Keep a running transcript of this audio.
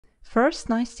First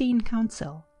Nicene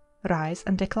Council. Rise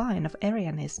and Decline of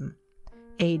Arianism.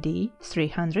 A.D.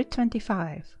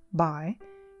 325 by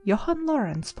Johann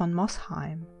Lorenz von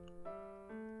Mosheim.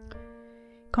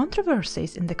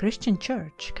 Controversies in the Christian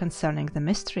Church concerning the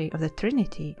mystery of the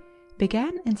Trinity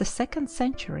began in the 2nd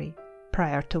century,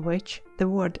 prior to which the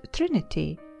word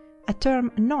Trinity, a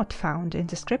term not found in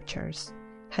the Scriptures,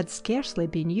 had scarcely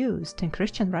been used in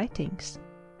Christian writings.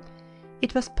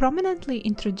 It was prominently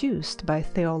introduced by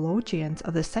theologians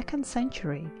of the 2nd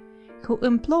century, who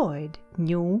employed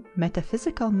new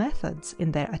metaphysical methods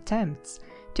in their attempts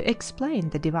to explain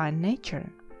the divine nature.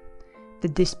 The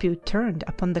dispute turned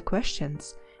upon the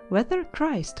questions whether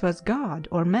Christ was God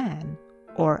or man,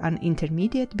 or an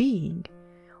intermediate being,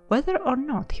 whether or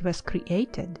not he was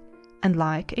created, and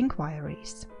like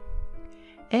inquiries.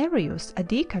 Arius, a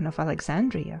deacon of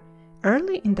Alexandria,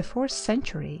 early in the 4th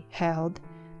century, held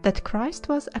that Christ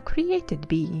was a created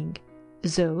being,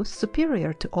 though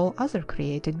superior to all other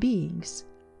created beings.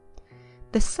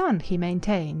 The Son, he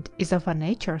maintained, is of a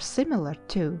nature similar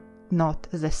to, not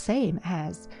the same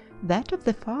as, that of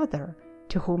the Father,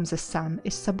 to whom the Son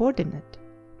is subordinate.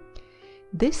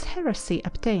 This heresy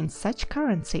obtained such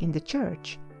currency in the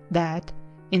Church that,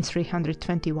 in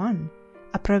 321,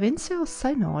 a provincial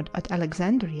synod at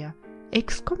Alexandria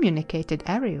excommunicated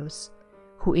Arius,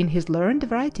 who in his learned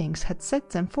writings had set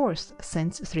them forth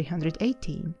since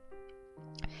 318.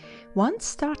 Once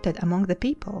started among the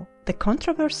people, the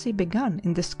controversy begun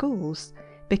in the schools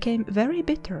became very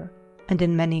bitter, and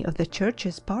in many of the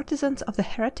Church's partisans of the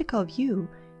heretical view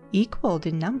equalled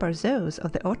in number those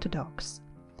of the orthodox.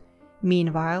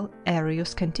 Meanwhile,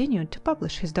 Arius continued to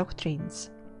publish his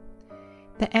doctrines.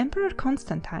 The Emperor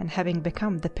Constantine, having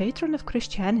become the patron of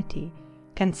Christianity,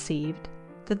 conceived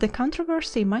that the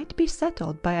controversy might be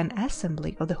settled by an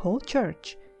assembly of the whole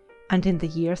Church, and in the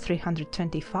year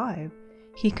 325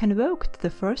 he convoked the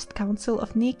First Council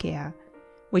of Nicaea,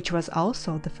 which was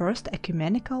also the first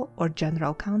ecumenical or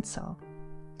general council.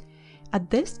 At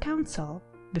this council,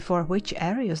 before which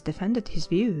Arius defended his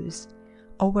views,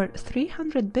 over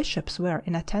 300 bishops were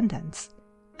in attendance,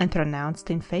 and pronounced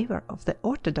in favor of the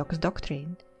orthodox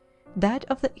doctrine, that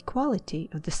of the equality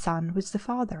of the Son with the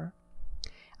Father,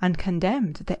 and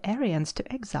condemned the Arians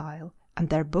to exile and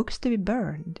their books to be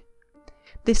burned.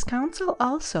 This council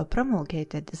also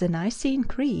promulgated the Nicene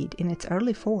Creed in its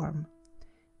early form.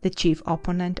 The chief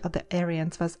opponent of the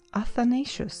Arians was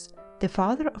Athanasius, the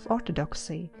father of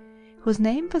orthodoxy, whose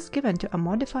name was given to a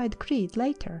modified creed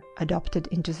later adopted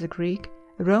into the Greek,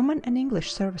 Roman, and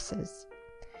English services.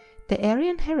 The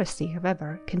Arian heresy,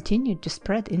 however, continued to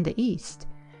spread in the East,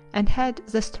 and had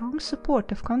the strong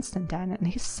support of Constantine and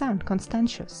his son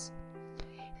Constantius.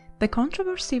 The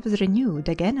controversy was renewed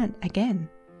again and again,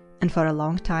 and for a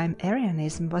long time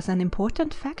Arianism was an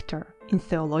important factor in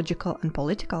theological and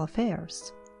political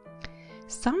affairs.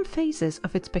 Some phases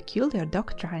of its peculiar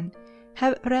doctrine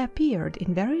have reappeared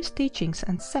in various teachings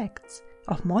and sects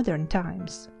of modern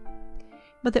times.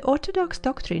 But the orthodox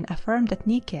doctrine affirmed at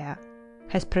Nicaea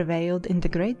has prevailed in the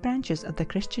great branches of the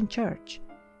Christian Church,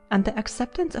 and the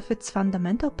acceptance of its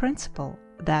fundamental principle,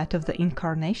 that of the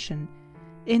Incarnation,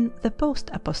 in the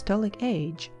post-apostolic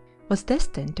age, was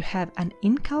destined to have an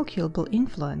incalculable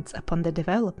influence upon the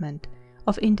development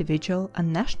of individual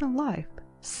and national life,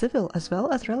 civil as well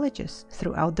as religious,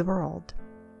 throughout the world.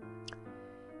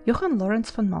 Johann Lorenz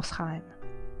von Mosheim.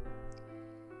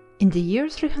 In the year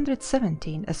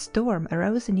 317 a storm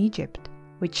arose in Egypt,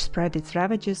 which spread its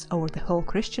ravages over the whole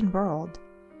Christian world.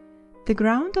 The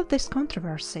ground of this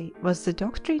controversy was the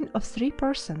doctrine of 3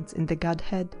 persons in the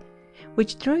Godhead,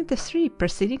 which during the 3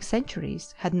 preceding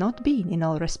centuries had not been in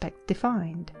all respects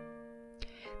defined.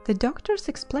 The doctors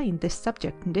explained this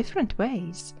subject in different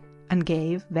ways, and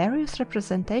gave various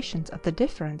representations of the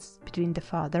difference between the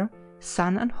Father,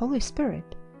 Son, and Holy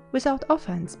Spirit, without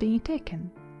offense being taken.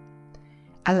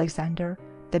 Alexander,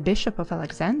 the Bishop of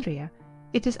Alexandria,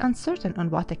 it is uncertain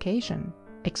on what occasion,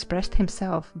 expressed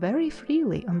himself very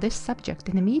freely on this subject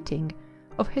in a meeting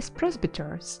of his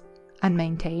presbyters, and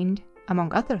maintained,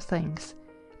 among other things,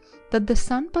 that the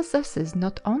Son possesses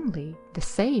not only the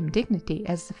same dignity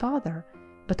as the Father,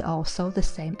 but also the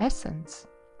same essence.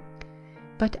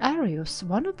 But Arius,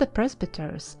 one of the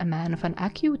presbyters, a man of an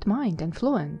acute mind and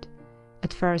fluent,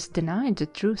 at first denied the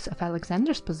truth of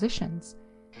Alexander's positions,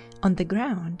 on the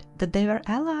ground that they were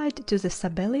allied to the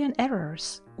Sabellian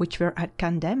errors which were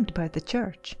condemned by the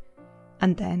Church,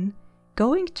 and then,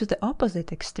 going to the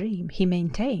opposite extreme, he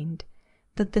maintained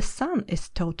that the Son is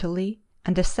totally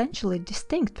and essentially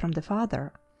distinct from the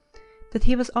Father, that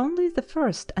he was only the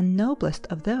first and noblest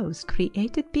of those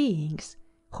created beings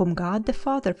whom God the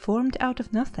Father formed out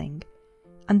of nothing,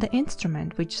 and the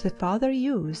instrument which the Father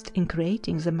used in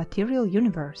creating the material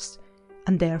universe,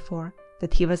 and therefore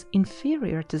that he was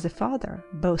inferior to the Father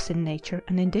both in nature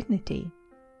and in dignity.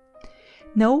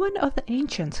 No one of the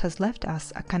ancients has left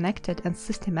us a connected and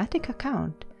systematic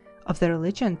account of the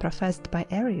religion professed by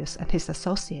Arius and his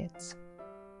associates.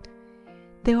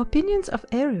 The opinions of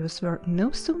Arius were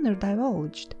no sooner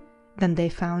divulged than they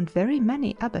found very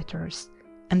many abettors,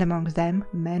 and among them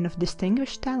men of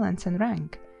distinguished talents and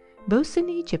rank, both in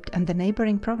Egypt and the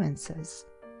neighboring provinces.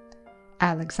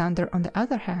 Alexander, on the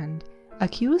other hand,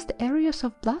 accused Arius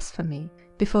of blasphemy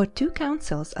before 2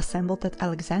 councils assembled at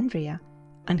Alexandria,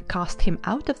 and cast him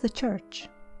out of the church.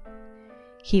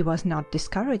 He was not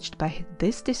discouraged by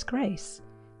this disgrace,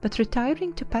 but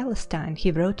retiring to Palestine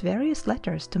he wrote various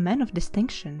letters to men of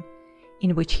distinction,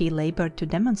 in which he labored to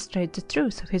demonstrate the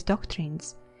truth of his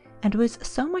doctrines, and with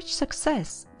so much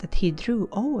success that he drew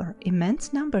over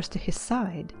immense numbers to his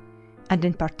side, and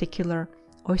in particular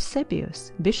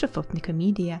Eusebius, Bishop of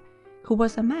Nicaea, who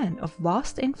was a man of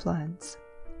vast influence.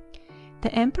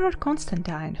 The Emperor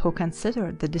Constantine, who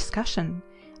considered the discussion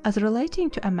as relating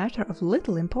to a matter of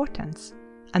little importance,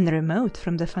 and remote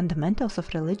from the fundamentals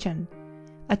of religion,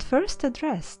 at first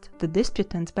addressed the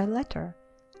disputants by letter,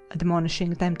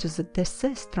 admonishing them to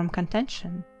desist from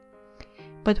contention.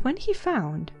 But when he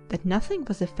found that nothing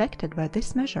was effected by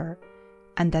this measure,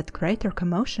 and that greater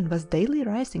commotion was daily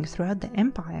rising throughout the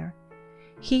empire,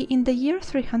 he in the year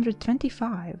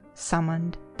 325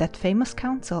 summoned that famous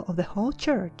council of the whole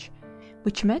church,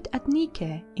 which met at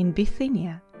Nicaea in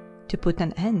Bithynia, to put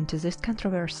an end to this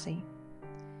controversy.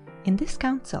 In this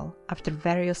council, after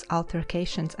various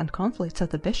altercations and conflicts of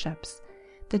the bishops,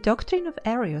 the doctrine of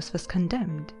Arius was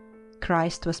condemned,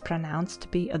 Christ was pronounced to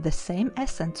be of the same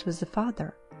essence with the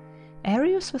Father,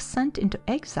 Arius was sent into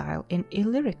exile in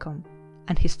Illyricum,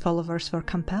 and his followers were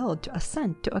compelled to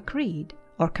assent to a creed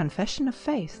or confession of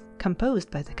faith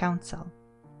composed by the council.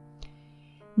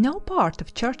 No part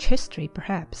of church history,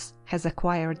 perhaps, has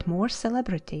acquired more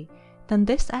celebrity than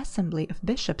this assembly of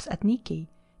bishops at Nicaea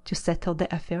to settle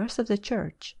the affairs of the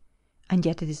church, and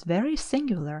yet it is very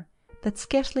singular that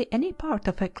scarcely any part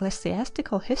of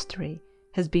ecclesiastical history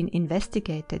has been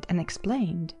investigated and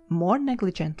explained more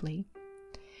negligently.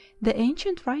 The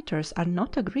ancient writers are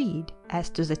not agreed as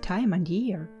to the time and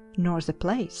year, nor the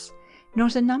place, nor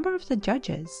the number of the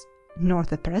judges, nor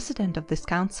the president of this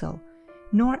council,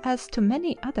 nor as to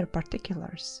many other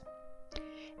particulars.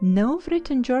 No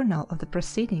written journal of the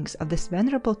proceedings of this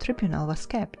venerable tribunal was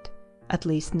kept, at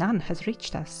least none has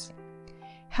reached us.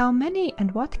 How many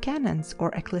and what canons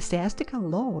or ecclesiastical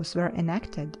laws were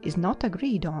enacted is not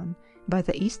agreed on by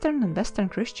the Eastern and Western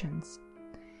Christians.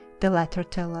 The latter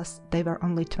tell us they were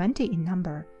only 20 in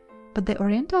number, but the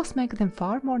Orientals make them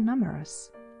far more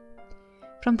numerous.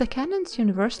 From the canons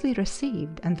universally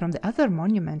received and from the other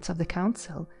monuments of the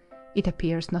council, it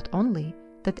appears not only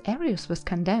that Arius was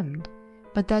condemned,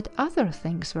 but that other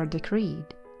things were decreed,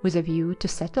 with a view to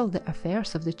settle the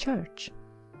affairs of the Church.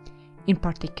 In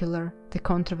particular, the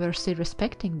controversy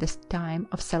respecting the time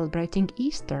of celebrating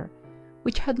Easter,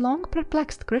 which had long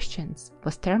perplexed Christians,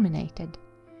 was terminated.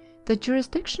 The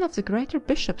jurisdiction of the greater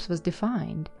bishops was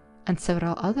defined, and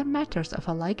several other matters of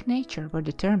a like nature were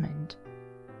determined.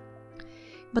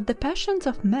 But the passions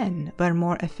of men were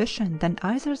more efficient than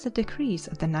either the decrees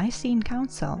of the Nicene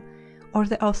Council or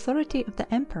the authority of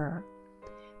the emperor,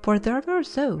 for there were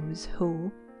those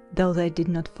who, though they did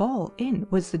not fall in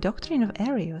with the doctrine of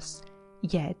Arius,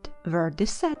 yet were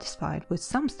dissatisfied with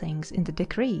some things in the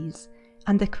decrees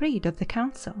and the creed of the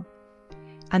council,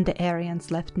 and the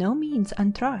Arians left no means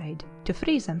untried to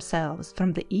free themselves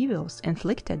from the evils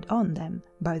inflicted on them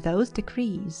by those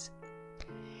decrees.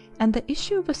 And the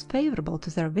issue was favourable to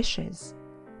their wishes,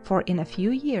 for in a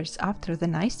few years after the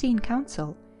Nicene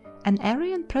Council, an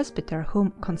Arian presbyter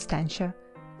whom Constantia,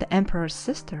 the emperor's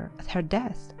sister, at her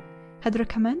death, had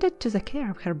recommended to the care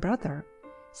of her brother,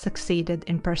 succeeded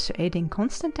in persuading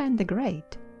Constantine the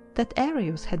Great that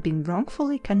Arius had been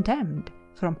wrongfully condemned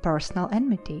from personal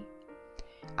enmity.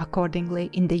 Accordingly,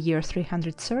 in the year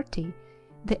 330,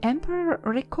 the emperor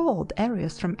recalled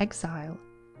Arius from exile,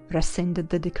 rescinded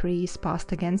the decrees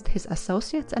passed against his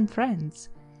associates and friends,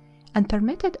 and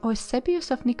permitted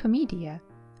Eusebius of Nicaea,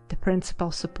 the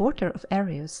principal supporter of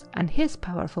Arius and his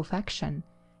powerful faction,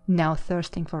 now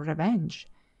thirsting for revenge,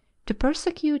 to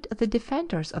persecute the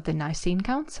defenders of the Nicene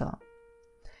Council.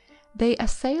 They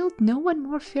assailed no one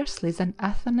more fiercely than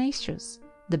Athanasius,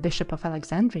 the Bishop of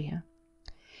Alexandria.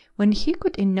 When he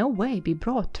could in no way be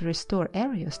brought to restore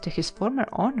Arius to his former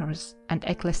honours and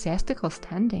ecclesiastical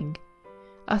standing,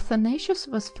 Athanasius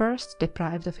was first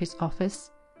deprived of his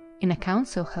office in a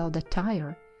council held at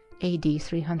Tyre AD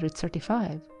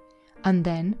 335, and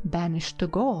then banished to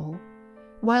Gaul,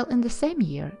 while in the same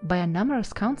year, by a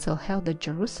numerous council held at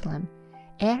Jerusalem,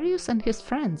 Arius and his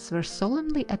friends were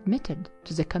solemnly admitted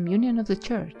to the communion of the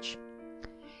Church.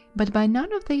 But by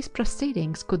none of these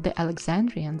proceedings could the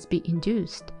Alexandrians be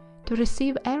induced to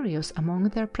receive Arius among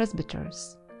their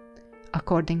presbyters.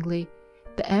 Accordingly,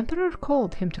 the emperor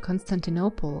called him to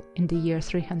Constantinople in the year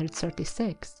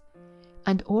 336,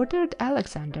 and ordered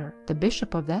Alexander, the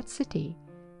bishop of that city,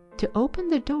 to open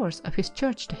the doors of his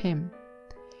church to him.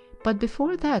 But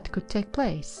before that could take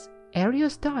place,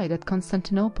 Arius died at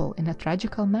Constantinople in a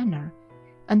tragical manner,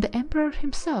 and the emperor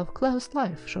himself closed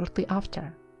life shortly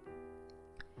after.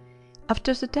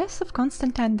 After the death of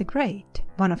Constantine the Great,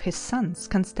 one of his sons,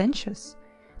 Constantius,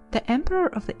 the emperor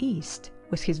of the East,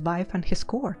 with his wife and his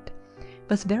court,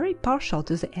 was very partial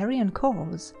to the Arian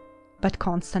cause, but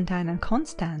Constantine and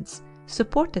Constans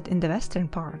supported in the western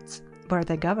parts, where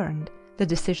they governed, the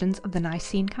decisions of the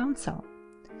Nicene Council.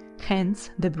 Hence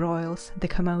the broils, the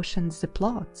commotions, the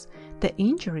plots, the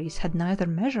injuries had neither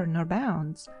measure nor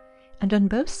bounds, and on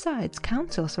both sides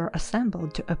councils were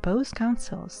assembled to oppose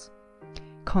councils.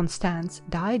 Constans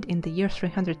died in the year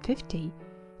 350,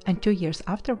 and 2 years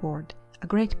afterward a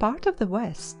great part of the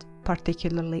West,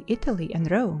 particularly Italy and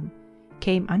Rome,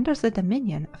 came under the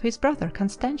dominion of his brother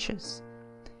Constantius.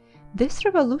 This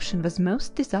revolution was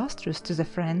most disastrous to the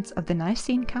friends of the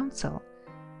Nicene Council,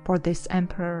 for this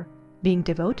emperor, being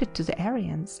devoted to the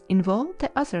Arians, involved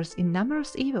the others in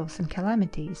numerous evils and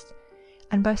calamities,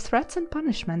 and by threats and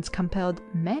punishments compelled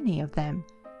many of them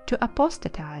to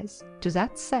apostatize to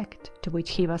that sect to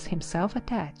which he was himself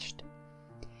attached.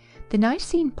 The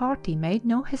Nicene party made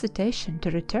no hesitation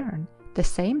to return the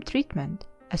same treatment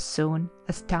as soon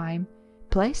as time,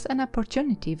 place, and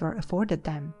opportunity were afforded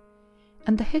them,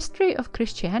 and the history of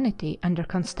Christianity under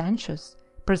Constantius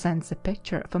presents a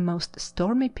picture of a most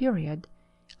stormy period,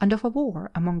 and of a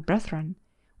war among brethren,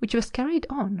 which was carried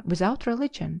on without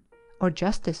religion, or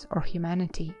justice, or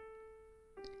humanity.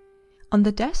 On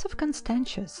the death of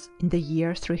Constantius, in the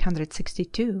year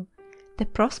 362, the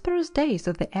prosperous days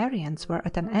of the Arians were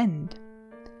at an end.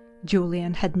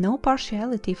 Julian had no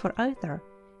partiality for either,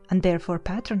 and therefore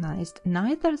patronized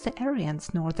neither the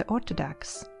Arians nor the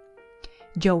Orthodox.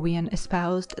 Jovian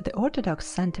espoused the Orthodox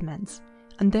sentiments,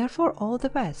 and therefore all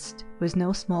the West, with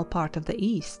no small part of the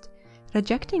East,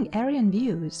 rejecting Arian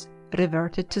views,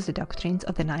 reverted to the doctrines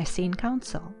of the Nicene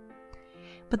Council.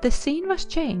 But the scene was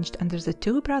changed under the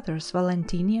two brothers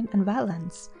Valentinian and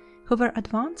Valens, who were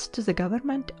advanced to the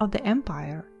government of the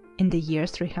empire in the year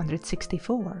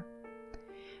 364.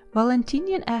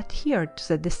 Valentinian adhered to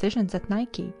the decisions at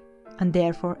Nicaea, and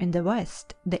therefore in the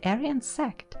West the Arian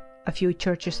sect, a few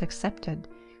churches excepted,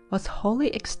 was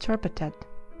wholly extirpated.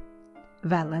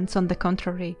 Valens, on the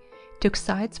contrary, took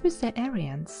sides with the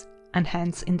Arians, and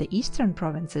hence in the eastern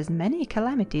provinces many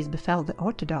calamities befell the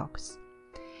Orthodox.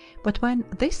 But when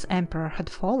this emperor had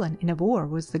fallen in a war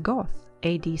with the Goths,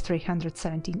 AD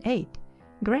 378,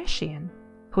 Gratian,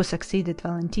 who succeeded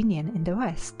Valentinian in the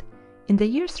West, in the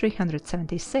year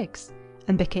 376,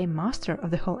 and became master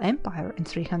of the whole empire in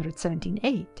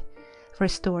 378,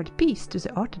 restored peace to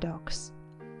the Orthodox.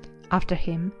 After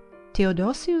him,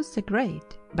 Theodosius the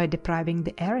Great, by depriving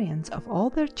the Arians of all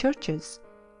their churches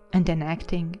and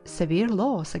enacting severe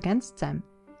laws against them,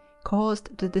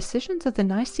 caused the decisions of the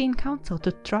Nicene Council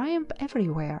to triumph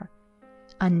everywhere,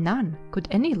 and none could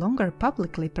any longer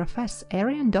publicly profess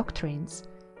Arian doctrines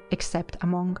except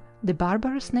among the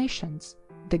barbarous nations,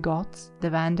 the Goths, the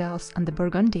Vandals, and the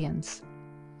Burgundians.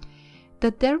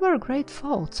 That there were great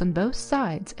faults on both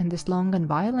sides in this long and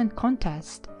violent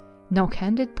contest, no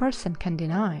candid person can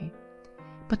deny,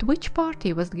 but which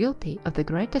party was guilty of the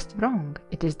greatest wrong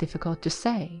it is difficult to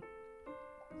say.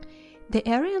 The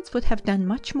Arians would have done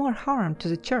much more harm to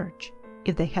the Church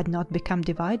if they had not become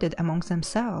divided among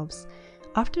themselves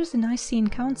after the Nicene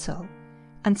Council,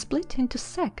 and split into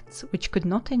sects which could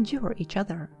not endure each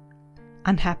other.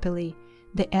 Unhappily,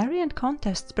 the Arian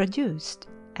contests produced,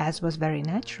 as was very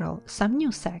natural, some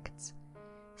new sects.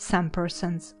 Some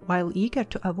persons, while eager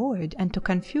to avoid and to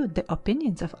confute the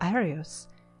opinions of Arius,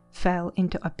 fell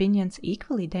into opinions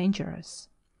equally dangerous.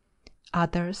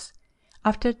 Others,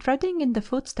 after treading in the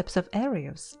footsteps of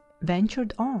Arius,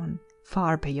 ventured on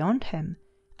far beyond him,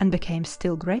 and became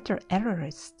still greater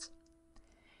errorists.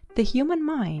 The human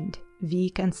mind,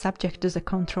 weak and subject to the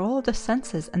control of the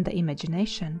senses and the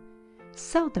imagination,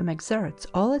 seldom exerts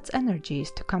all its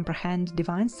energies to comprehend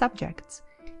divine subjects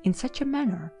in such a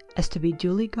manner as to be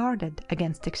duly guarded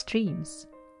against extremes.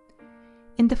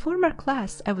 In the former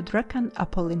class I would reckon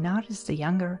Apollinaris the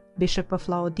Younger, Bishop of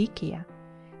Laodicea,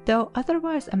 though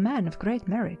otherwise a man of great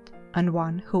merit, and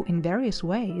one who in various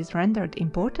ways rendered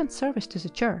important service to the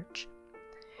Church.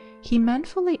 He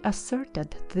manfully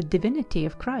asserted the divinity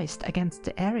of Christ against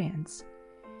the Arians,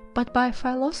 but by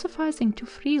philosophizing too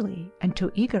freely and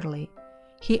too eagerly,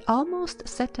 he almost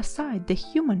set aside the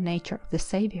human nature of the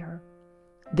Saviour.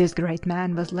 This great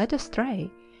man was led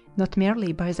astray not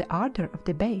merely by the ardour of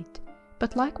debate,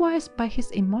 but likewise by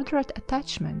his immoderate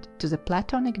attachment to the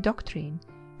Platonic doctrine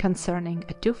concerning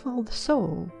a twofold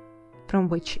soul, from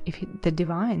which if the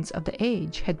divines of the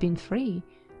age had been free,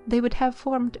 they would have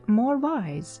formed more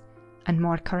wise and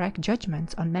more correct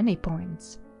judgments on many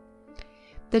points.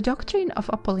 The doctrine of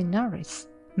Apollinaris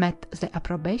met the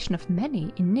approbation of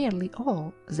many in nearly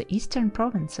all the eastern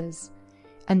provinces,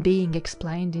 and being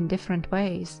explained in different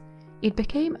ways, it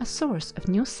became a source of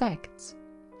new sects.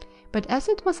 But as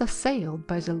it was assailed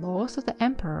by the laws of the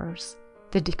emperors,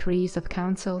 the decrees of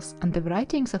councils, and the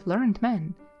writings of learned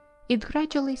men, it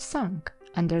gradually sunk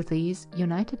under these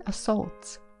united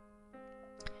assaults.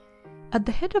 At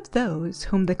the head of those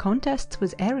whom the contests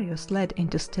with Arius led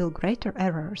into still greater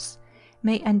errors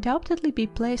may undoubtedly be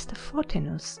placed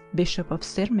Photinus, bishop of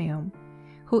Sirmium,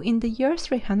 who in the year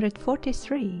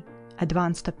 343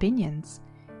 advanced opinions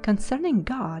concerning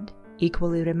God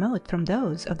equally remote from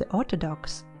those of the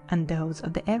orthodox and those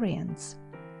of the Arians.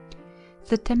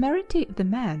 The temerity of the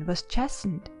man was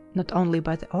chastened not only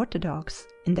by the orthodox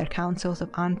in their councils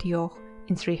of Antioch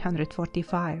in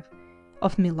 345,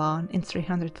 of Milan in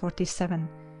 347,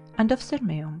 and of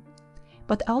Sirmium,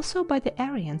 but also by the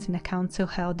Arians in a council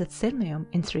held at Sirmium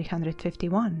in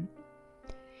 351.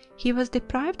 He was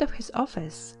deprived of his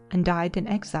office and died in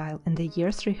exile in the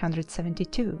year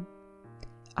 372.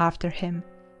 After him,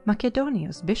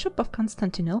 Macedonius, bishop of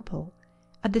Constantinople,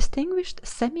 a distinguished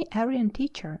semi-Arian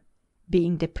teacher,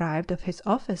 being deprived of his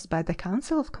office by the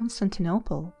Council of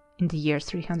Constantinople in the year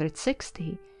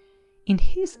 360, in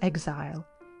his exile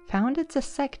founded the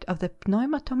sect of the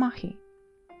Pneumatomachi.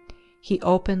 He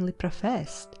openly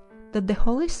professed that the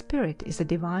Holy Spirit is a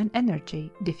divine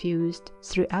energy diffused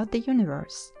throughout the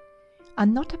universe,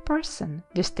 and not a person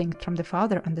distinct from the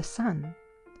Father and the Son.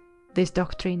 This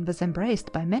doctrine was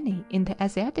embraced by many in the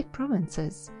Asiatic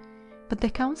provinces, but the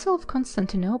Council of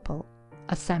Constantinople,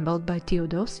 assembled by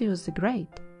Theodosius the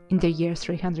Great in the year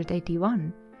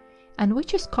 381, and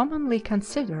which is commonly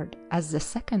considered as the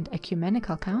Second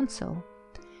Ecumenical Council,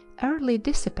 early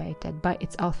dissipated by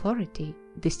its authority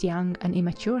this young and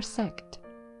immature sect.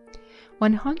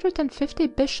 150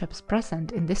 bishops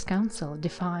present in this council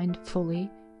defined fully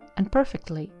and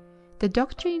perfectly the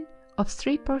doctrine of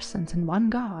three persons and one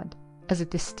God, as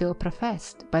it is still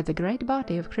professed by the great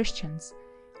body of Christians,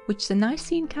 which the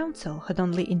Nicene Council had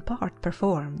only in part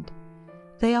performed.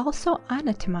 They also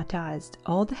anathematized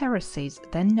all the heresies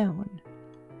then known.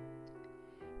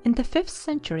 In the 5th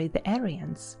century the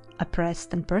Arians,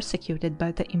 oppressed and persecuted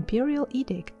by the imperial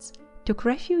edicts, took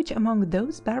refuge among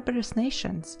those barbarous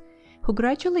nations who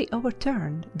gradually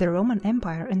overturned the Roman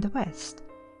Empire in the west,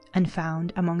 and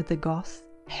found among the Goths,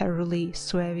 Heruli,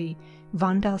 Suevi,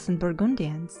 Vandals, and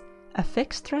Burgundians a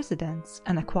fixed residence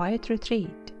and a quiet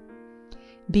retreat.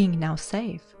 Being now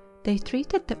safe, they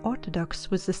treated the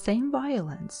Orthodox with the same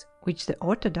violence which the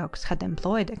Orthodox had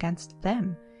employed against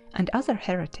them and other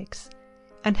heretics,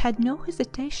 and had no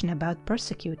hesitation about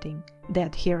persecuting the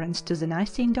adherents to the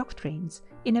Nicene doctrines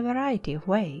in a variety of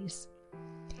ways.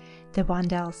 The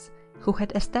Vandals, who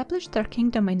had established their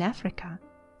kingdom in Africa,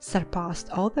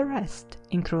 surpassed all the rest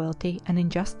in cruelty and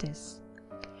injustice.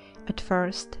 At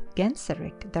first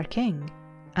Genseric, their king,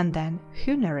 and then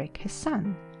Huneric, his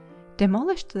son,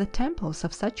 demolished the temples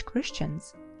of such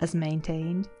Christians as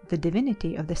maintained the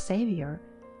divinity of the Saviour,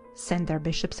 sent their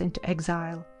bishops into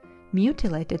exile,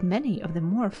 mutilated many of the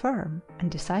more firm and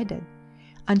decided,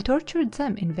 and tortured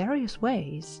them in various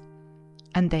ways,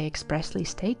 and they expressly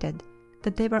stated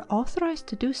that they were authorized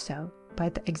to do so by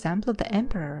the example of the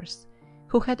emperors,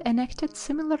 who had enacted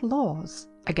similar laws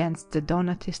against the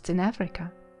Donatists in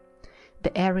Africa,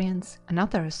 the Arians, and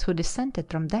others who dissented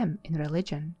from them in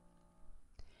religion.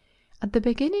 At the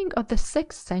beginning of the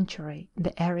 6th century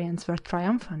the Arians were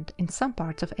triumphant in some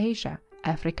parts of Asia,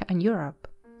 Africa, and Europe.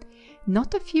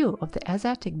 Not a few of the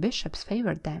Asiatic bishops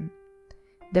favored them.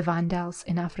 The Vandals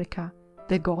in Africa,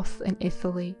 the Goths in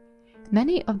Italy,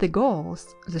 many of the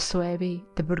Gauls, the Suevi,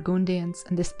 the Burgundians,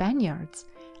 and the Spaniards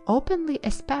openly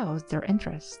espoused their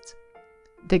interests.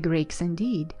 The Greeks,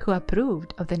 indeed, who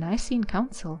approved of the Nicene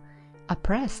Council,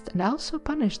 oppressed and also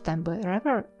punished them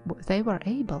wherever they were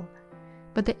able,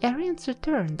 but the Arians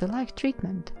returned the like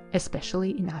treatment,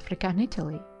 especially in Africa and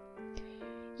Italy.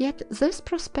 Yet this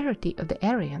prosperity of the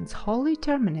Arians wholly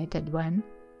terminated when,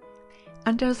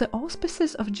 Under the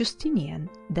auspices of Justinian,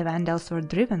 the Vandals were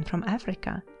driven from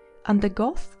Africa, and the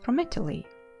Goths from Italy.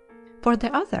 For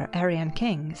the other Arian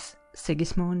kings,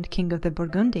 Sigismund, king of the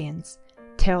Burgundians,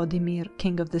 Theodemir,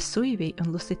 king of the Suevi and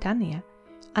Lusitania,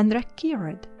 and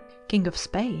Rechired, king of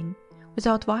Spain,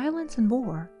 without violence and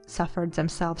war, suffered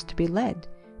themselves to be led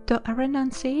to a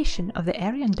renunciation of the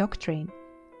Arian doctrine,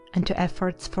 and to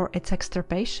efforts for its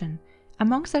extirpation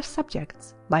among their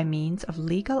subjects by means of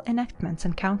legal enactments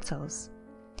and councils.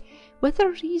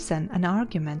 Whether reason and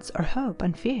arguments or hope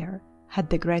and fear had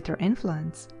the greater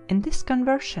influence in this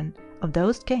conversion of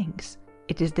those kings,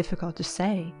 it is difficult to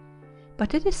say,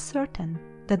 but it is certain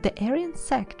that the Arian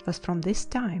sect was from this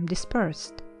time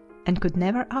dispersed, and could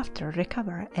never after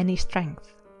recover any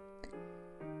strength.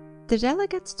 The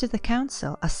delegates to the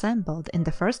council assembled in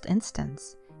the first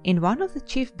instance in one of the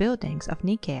chief buildings of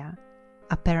Nicaea,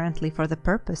 apparently for the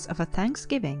purpose of a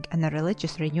thanksgiving and a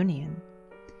religious reunion.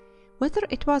 Whether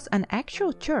it was an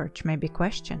actual church may be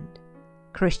questioned.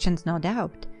 Christians, no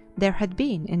doubt, there had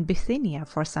been in Bithynia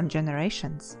for some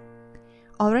generations.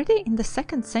 Already in the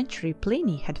 2nd century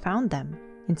Pliny had found them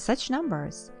in such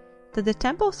numbers that the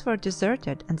temples were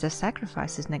deserted and the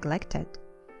sacrifices neglected.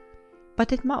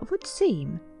 But it would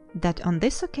seem that on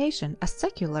this occasion a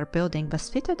secular building was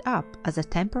fitted up as a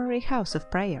temporary house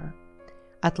of prayer.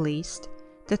 At least,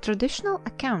 the traditional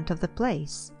account of the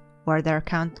place, where their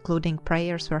concluding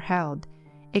prayers were held,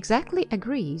 exactly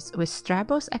agrees with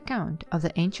Strabo's account of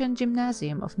the ancient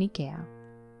gymnasium of Nicaea.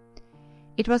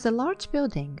 It was a large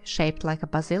building shaped like a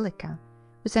basilica,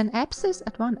 with an apsis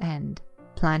at one end,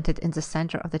 planted in the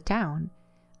centre of the town,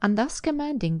 and thus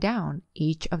commanding down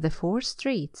each of the 4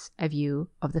 streets a view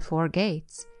of the 4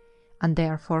 gates, and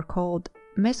therefore called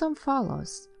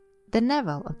Mesomphalos, the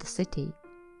Navel of the city.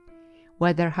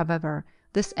 Whether, however,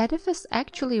 this edifice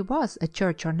actually was a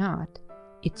church or not,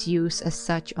 its use as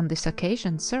such on this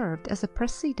occasion served as a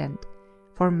precedent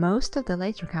for most of the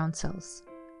later councils.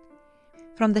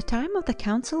 From the time of the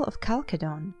Council of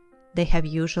Chalcedon, they have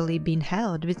usually been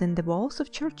held within the walls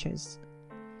of churches,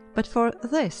 but for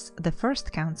this, the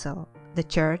First Council, the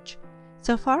church,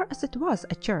 so far as it was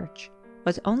a church,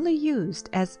 was only used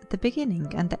as the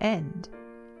beginning and the end.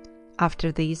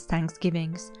 After these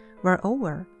thanksgivings were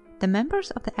over, the members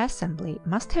of the assembly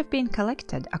must have been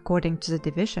collected according to the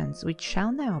divisions which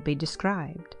shall now be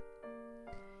described.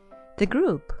 The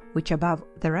group which above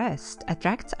the rest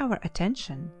attracts our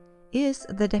attention is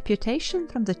the deputation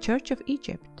from the Church of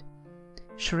Egypt.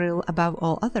 Shrill above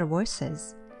all other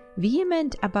voices,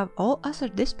 vehement above all other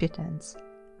disputants,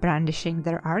 brandishing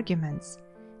their arguments,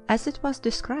 as it was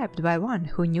described by one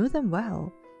who knew them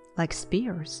well, like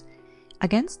spears,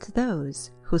 against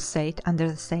those who sate under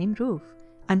the same roof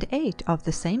and ate off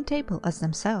the same table as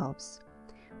themselves,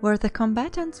 were the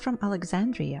combatants from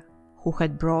Alexandria, who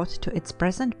had brought to its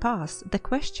present pass the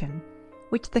question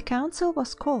which the council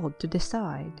was called to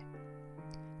decide.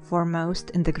 Foremost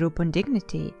in the group on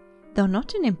dignity, though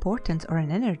not in importance or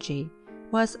in energy,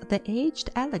 was the aged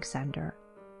Alexander,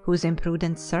 whose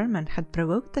imprudent sermon had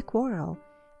provoked the quarrel,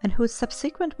 and whose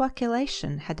subsequent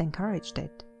vacillation had encouraged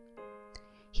it.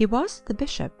 He was the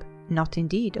bishop, not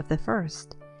indeed of the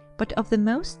first, but of the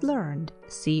most learned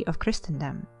see of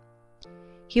Christendom.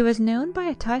 He was known by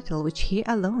a title which he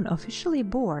alone officially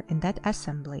bore in that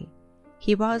assembly.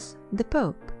 He was the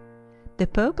Pope. The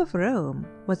Pope of Rome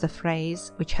was a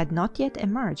phrase which had not yet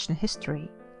emerged in history.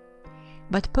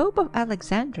 But Pope of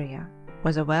Alexandria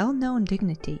was a well-known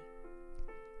dignity.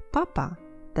 Papa,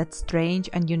 that strange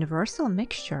and universal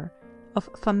mixture of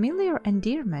familiar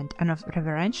endearment and of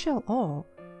reverential awe,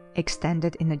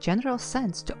 extended in a general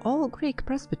sense to all Greek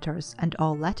presbyters and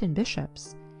all Latin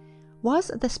bishops, was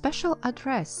the special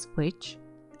address which,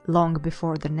 long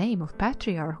before the name of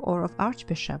patriarch or of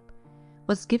archbishop,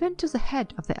 was given to the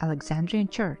head of the Alexandrian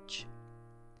Church.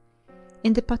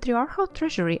 In the patriarchal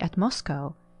treasury at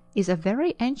Moscow is a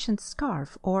very ancient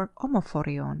scarf or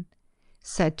omophorion,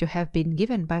 said to have been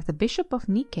given by the Bishop of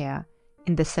Nicaea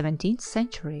in the 17th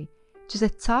century to the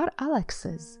Tsar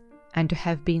Alexis, and to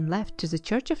have been left to the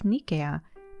Church of Nicaea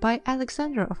by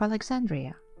Alexander of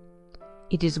Alexandria.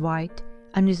 It is white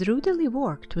and is rudely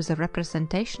worked with a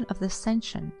representation of the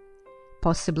Ascension,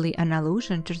 possibly an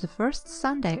allusion to the first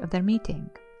Sunday of their meeting.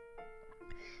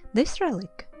 This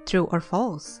relic, true or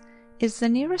false, is the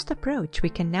nearest approach we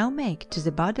can now make to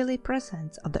the bodily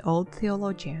presence of the old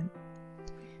theologian.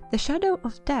 The shadow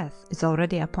of death is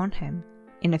already upon him.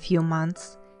 In a few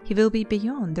months he will be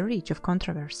beyond the reach of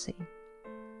controversy.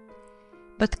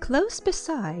 But close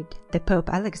beside the Pope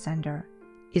Alexander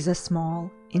is a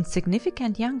small,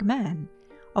 insignificant young man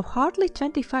of hardly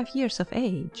 25 years of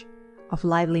age, of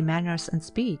lively manners and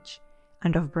speech,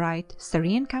 and of bright,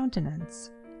 serene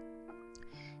countenance.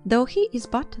 Though he is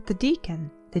but the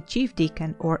deacon, the chief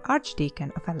deacon or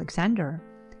archdeacon of Alexander,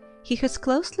 he has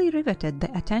closely riveted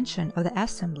the attention of the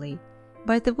assembly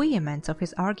by the vehemence of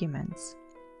his arguments.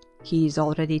 He is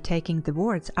already taking the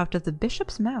words out of the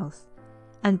bishop's mouth,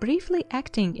 and briefly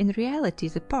acting in reality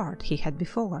the part he had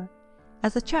before,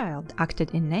 as a child,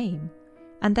 acted in name,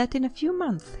 and that in a few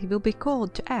months he will be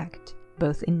called to act,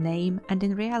 both in name and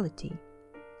in reality.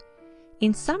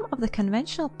 In some of the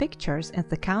conventional pictures in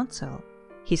the council,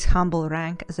 his humble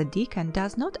rank as a deacon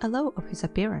does not allow of his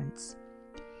appearance,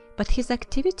 but his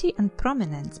activity and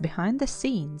prominence behind the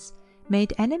scenes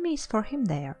made enemies for him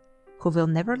there, who will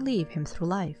never leave him through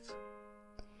life.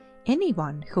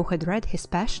 Anyone who had read his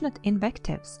passionate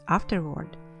invectives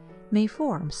afterward may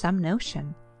form some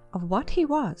notion of what he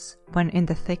was when in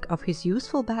the thick of his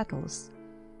useful battles.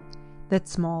 That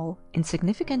small,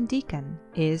 insignificant deacon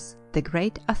is the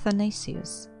great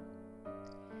Athanasius.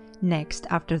 Next,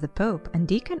 after the Pope and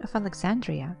Deacon of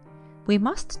Alexandria, we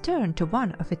must turn to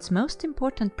one of its most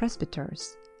important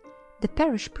presbyters, the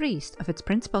parish priest of its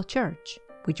principal church,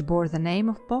 which bore the name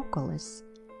of Baucolis,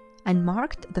 and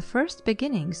marked the first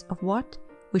beginnings of what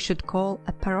we should call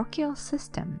a parochial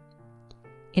system.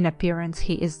 In appearance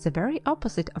he is the very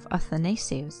opposite of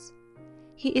Athanasius.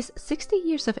 He is 60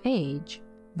 years of age,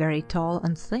 very tall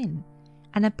and thin,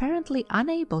 and apparently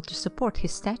unable to support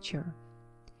his stature.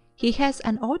 He has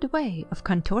an odd way of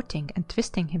contorting and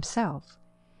twisting himself,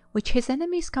 which his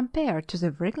enemies compare to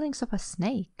the wrigglings of a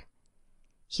snake.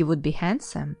 He would be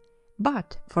handsome,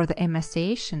 but for the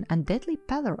emaciation and deadly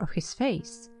pallor of his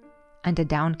face, and a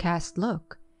downcast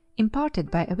look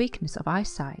imparted by a weakness of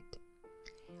eyesight.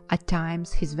 At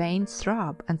times his veins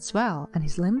throb and swell and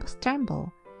his limbs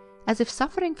tremble, as if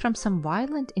suffering from some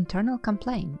violent internal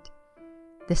complaint,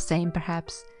 the same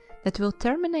perhaps that will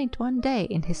terminate one day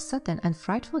in his sudden and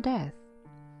frightful death.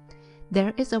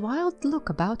 There is a wild look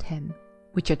about him,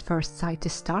 which at first sight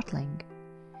is startling.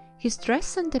 His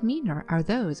dress and demeanour are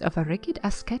those of a rigid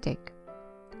ascetic.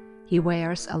 He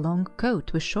wears a long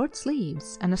coat with short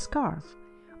sleeves and a scarf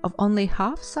of only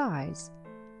half size,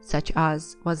 such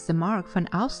as was the mark of an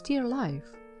austere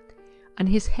life, and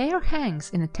his hair hangs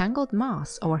in a tangled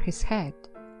mass over his head.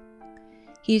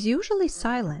 He is usually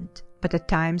silent, but at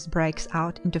times breaks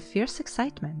out into fierce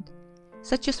excitement,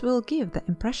 such as will give the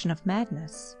impression of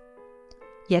madness.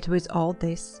 Yet with all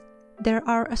this, there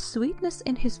are a sweetness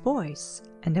in his voice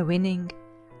and a winning,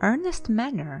 earnest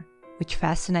manner which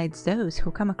fascinates those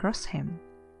who come across him.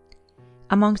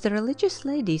 Amongst the religious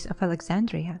ladies of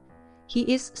Alexandria,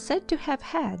 he is said to have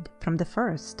had from the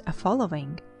first a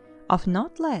following of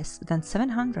not less than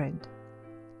 700.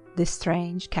 This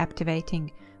strange,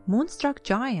 captivating, moonstruck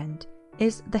giant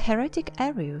is the heretic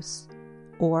Arius,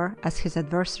 or, as his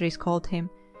adversaries called him,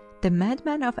 the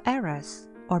madman of Arras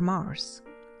or Mars.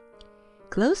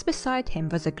 Close beside him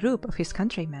was a group of his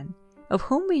countrymen, of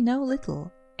whom we know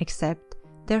little, except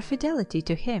their fidelity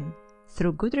to him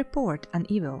through good report and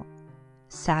evil.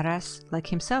 Saras, like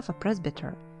himself a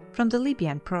presbyter, from the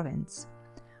Libyan province;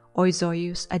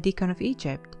 Eusebius, a deacon of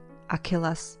Egypt;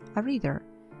 Achillas, a reader;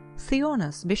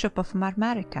 Theonas, bishop of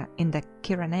Marmarica in the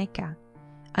Cyrenaica;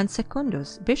 and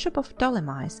Secundus, bishop of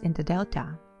Ptolemais in the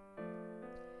Delta.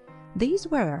 These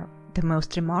were the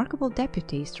most remarkable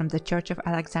deputies from the Church of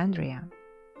Alexandria.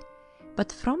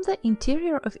 But from the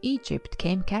interior of Egypt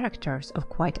came characters of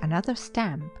quite another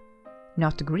stamp,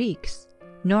 not Greeks,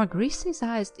 nor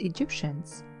Grecized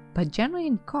Egyptians, but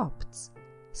genuine Copts,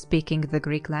 speaking the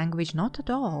Greek language not at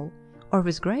all, or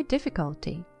with great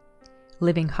difficulty,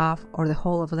 living half or the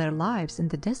whole of their lives in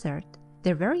the desert,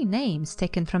 their very names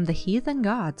taken from the heathen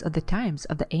gods of the times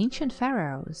of the ancient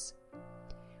pharaohs.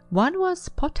 One was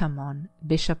Potamon,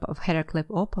 bishop of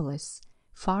Heracleopolis,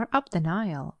 far up the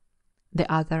Nile;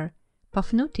 the other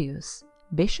Paphnutius,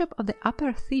 bishop of the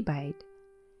Upper Thebaid.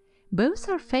 Both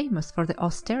are famous for the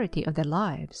austerity of their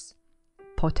lives.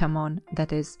 Potamon,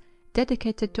 that is,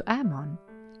 dedicated to Ammon,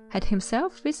 had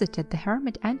himself visited the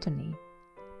hermit Antony.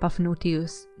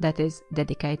 Paphnutius, that is,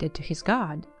 dedicated to his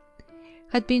god,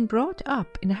 had been brought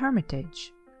up in a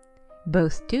hermitage.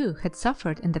 Both, too, had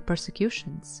suffered in the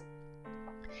persecutions.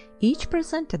 Each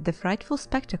presented the frightful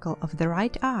spectacle of the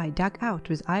right eye dug out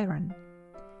with iron.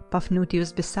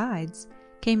 Paphnutius, besides,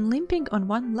 came limping on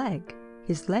one leg,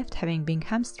 his left having been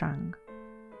hamstrung.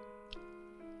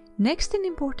 Next in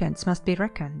importance must be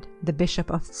reckoned the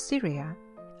bishop of Syria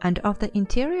and of the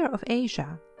interior of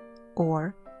Asia,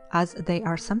 or, as they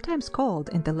are sometimes called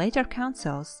in the later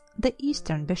councils, the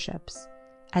Eastern bishops,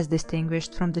 as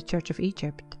distinguished from the Church of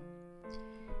Egypt.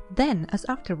 Then, as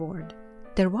afterward,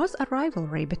 there was a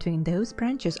rivalry between those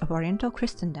branches of Oriental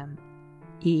Christendom,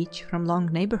 each from long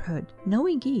neighbourhood,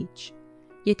 knowing each,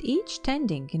 yet each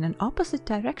tending in an opposite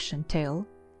direction till,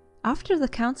 after the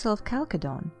Council of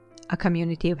Chalcedon, a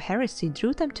community of heresy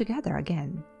drew them together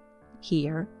again.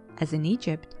 Here, as in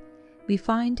Egypt, we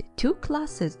find two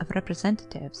classes of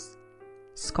representatives: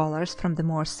 scholars from the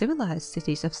more civilized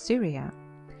cities of Syria,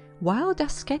 wild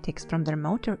ascetics from the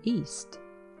remoter east.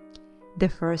 The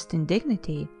first in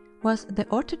dignity was the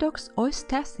orthodox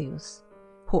Eustathius,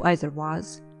 who either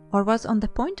was, or was on the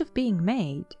point of being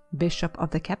made, bishop of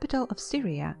the capital of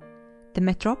Syria, the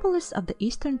metropolis of the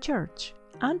Eastern Church,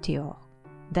 Antioch,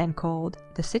 then called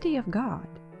the City of God.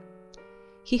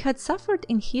 He had suffered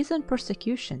in heathen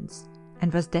persecutions,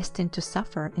 and was destined to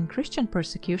suffer in Christian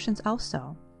persecutions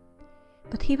also.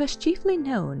 But he was chiefly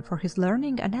known for his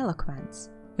learning and eloquence,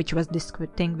 which was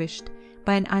distinguished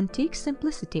by an antique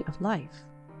simplicity of life.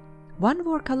 One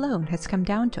work alone has come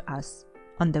down to us,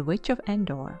 on the Witch of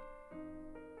Endor.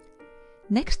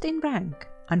 Next in rank,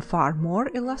 and far more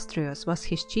illustrious, was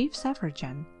his chief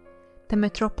suffragan, the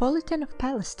Metropolitan of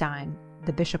Palestine,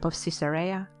 the Bishop of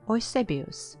Caesarea,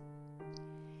 Eusebius.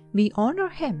 We honour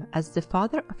him as the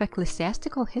father of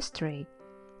ecclesiastical history,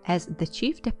 as the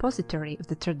chief depositary of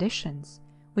the traditions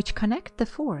which connect the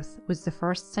fourth with the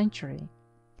first century.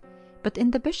 But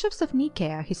in the bishops of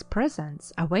Nicaea his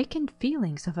presence awakened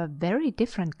feelings of a very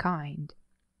different kind.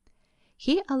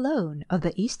 He alone of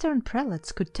the Eastern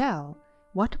prelates could tell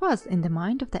what was in the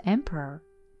mind of the emperor.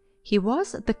 He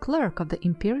was the clerk of the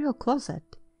imperial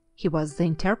closet. He was the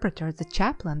interpreter, the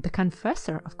chaplain, the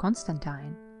confessor of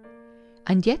Constantine.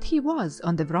 And yet he was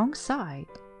on the wrong side.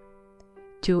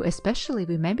 Two especially,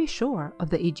 we may be sure,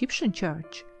 of the Egyptian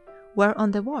Church were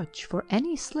on the watch for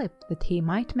any slip that he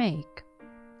might make.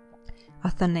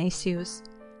 Athanasius,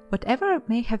 whatever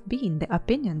may have been the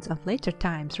opinions of later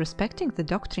times respecting the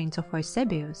doctrines of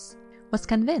Eusebius, was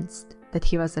convinced that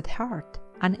he was at heart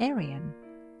an Arian.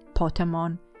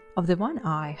 Potamon, of the one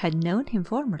eye, had known him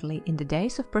formerly in the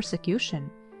days of persecution,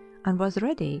 and was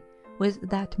ready with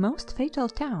that most fatal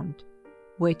taunt,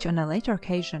 which on a later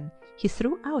occasion he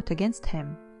threw out against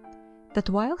him,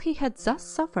 that while he had thus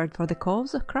suffered for the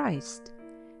cause of Christ,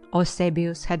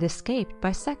 Eusebius had escaped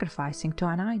by sacrificing to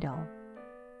an idol.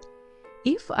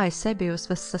 If Eusebius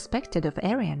was suspected of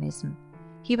Arianism,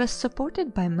 he was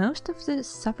supported by most of the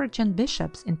suffragan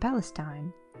bishops in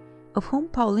Palestine, of whom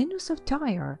Paulinus of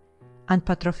Tyre and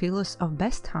Patrophilus of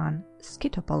Besthan,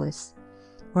 Scythopolis,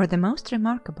 were the most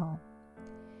remarkable.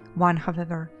 One,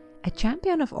 however, a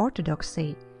champion of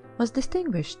orthodoxy, was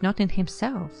distinguished not in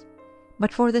himself,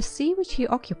 but for the see which he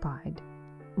occupied,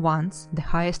 once the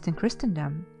highest in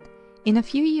Christendom, in a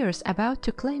few years about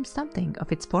to claim something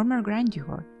of its former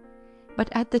grandeur, but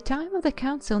at the time of the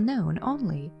council known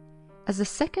only as a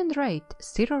second-rate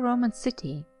Syro-Roman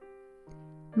city.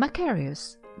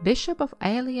 Macarius, bishop of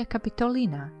Aelia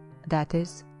Capitolina, that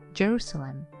is,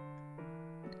 Jerusalem.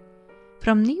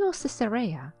 From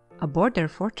Neo-Caesarea, a border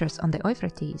fortress on the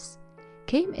Euphrates,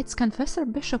 came its confessor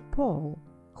Bishop Paul,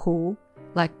 who,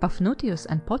 like Paphnutius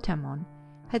and Potamon,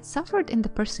 had suffered in the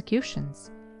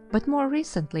persecutions, but more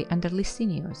recently under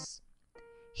Licinius.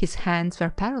 His hands were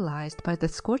paralyzed by the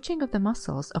scorching of the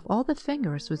muscles of all the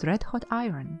fingers with red-hot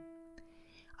iron.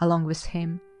 Along with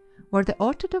him were the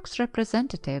orthodox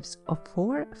representatives of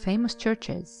 4 famous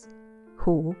churches,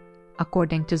 who,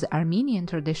 according to the Armenian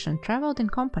tradition, travelled in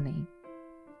company.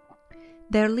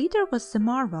 Their leader was the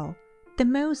marvel, the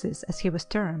Moses as he was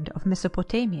termed, of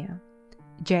Mesopotamia,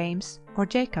 James or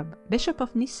Jacob, bishop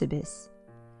of Nisibis.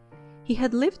 He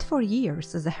had lived for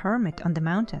years as a hermit on the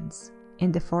mountains,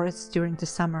 in the forests during the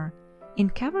summer, in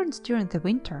caverns during the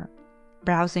winter,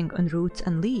 browsing on roots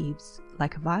and leaves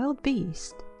like a wild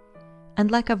beast, and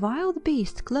like a wild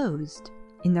beast clothed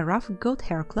in a rough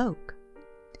goat-hair cloak.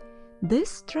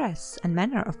 This dress and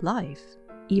manner of life,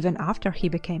 even after he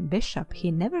became bishop,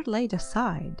 he never laid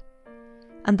aside,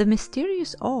 and the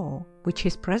mysterious awe which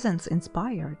his presence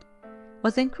inspired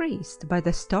was increased by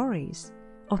the stories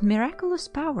of miraculous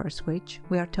powers which,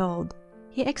 we are told,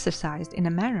 he exercised in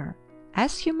a manner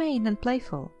as humane and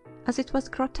playful as it was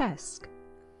grotesque,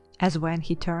 as when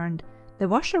he turned the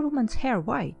washerwoman's hair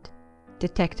white,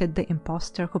 detected the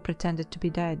impostor who pretended to be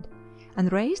dead,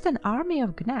 and raised an army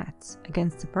of gnats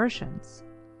against the Persians.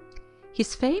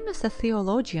 His fame as a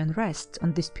theologian rests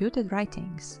on disputed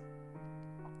writings.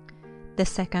 The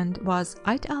second was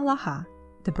Ait Allaha,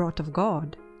 the brought of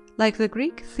God, like the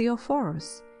Greek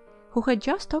Theophorus, who had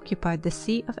just occupied the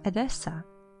see of Edessa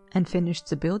and finished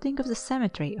the building of the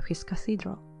cemetery of his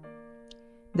cathedral.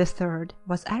 The third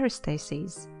was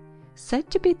Aristaces, said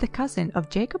to be the cousin of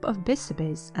Jacob of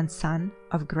Bisibis and son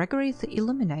of Gregory the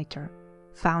Illuminator,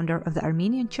 founder of the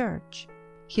Armenian Church.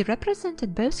 he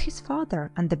represented both his father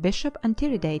and the bishop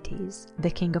Antiridates, the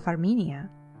king of Armenia,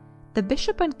 the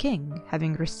bishop and king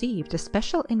having received a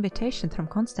special invitation from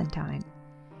Constantine,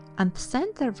 and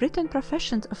sent their written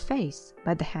professions of faith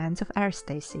by the hands of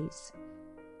Aristaces.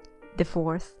 The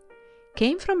fourth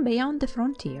came from beyond the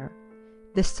frontier,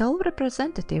 the sole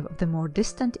representative of the more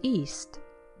distant East,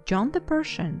 John the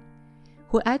Persian,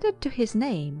 who added to his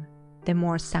name the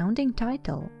more sounding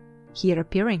title, here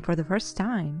appearing for the first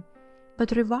time,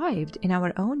 but revived in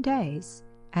our own days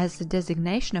as the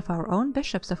designation of our own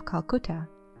bishops of Calcutta,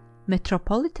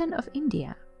 Metropolitan of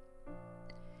India.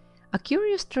 A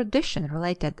curious tradition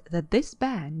related that this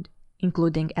band,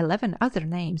 including 11 other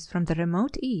names from the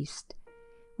remote East,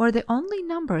 were the only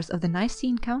numbers of the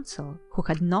Nicene Council who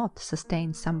had not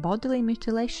sustained some bodily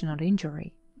mutilation or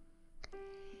injury.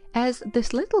 As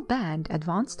this little band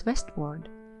advanced westward,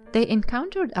 they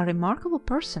encountered a remarkable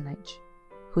personage,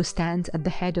 who stands at the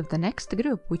head of the next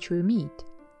group which we meet,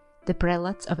 the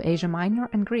prelates of Asia Minor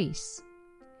and Greece.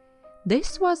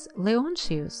 This was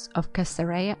Leontius of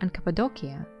Caesarea and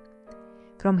Cappadocia.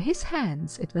 From his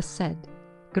hands, it was said,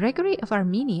 Gregory of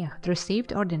Armenia had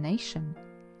received ordination,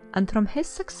 and from his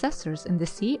successors in the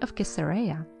see of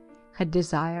Caesarea had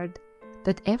desired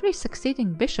that every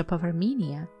succeeding bishop of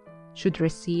Armenia should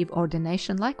receive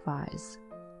ordination likewise.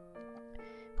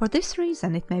 For this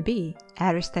reason, it may be,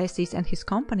 Aristaces and his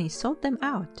company sought them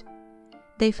out.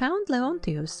 They found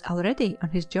Leontius already on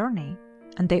his journey,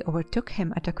 and they overtook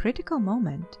him at a critical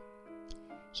moment.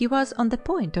 He was on the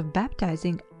point of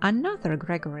baptizing another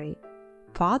Gregory,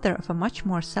 father of a much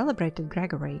more celebrated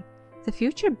Gregory, the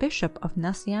future bishop of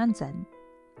Nazianzen.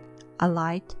 A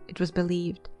light, it was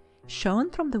believed,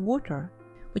 shone from the water,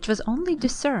 which was only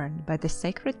discerned by the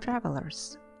sacred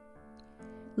travellers.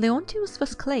 Leontius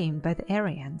was claimed by the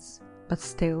Arians, but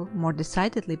still more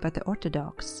decidedly by the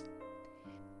Orthodox.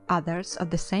 Others of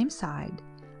the same side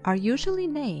are usually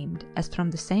named as from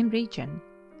the same region,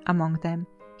 among them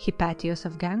Hypatius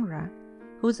of Gangra,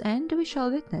 whose end we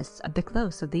shall witness at the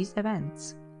close of these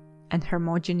events, and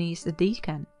Hermogenes the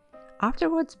deacon,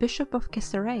 afterwards bishop of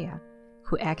Caesarea,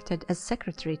 who acted as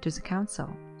secretary to the council.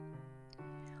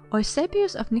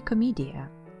 Eusebius of Nicomedia,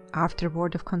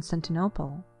 afterward of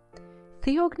Constantinople,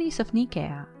 Theognis of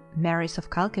Nicaea, Maris of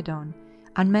Chalcedon,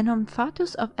 and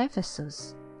Menomphatus of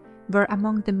Ephesus were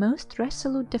among the most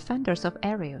resolute defenders of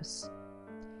Arius.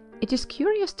 It is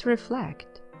curious to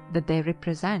reflect that they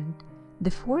represent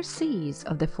the 4 sees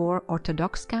of the 4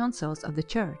 orthodox councils of the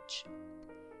Church.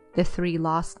 The 3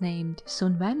 last named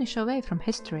soon vanish away from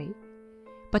history,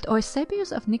 but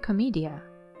Eusebius of Nicomedia,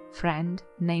 friend,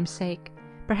 namesake,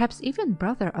 perhaps even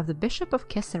brother of the bishop of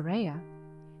Caesarea,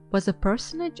 was a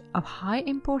personage of high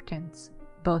importance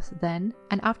both then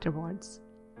and afterwards.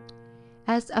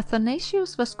 As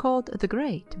Athanasius was called the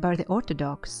Great by the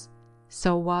Orthodox,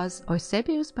 so was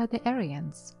Eusebius by the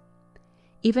Arians.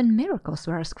 Even miracles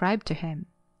were ascribed to him.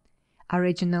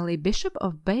 Originally bishop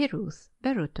of Bayreuth,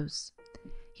 Berytus,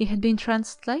 he had been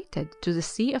translated to the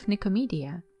see of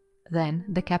Nicomedia, then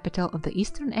the capital of the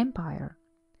Eastern Empire.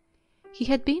 He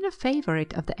had been a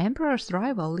favorite of the emperor's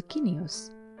rival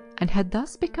Licinius, and had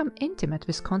thus become intimate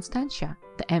with Constantia,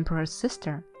 the emperor's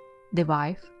sister, the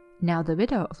wife, now the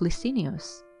widow of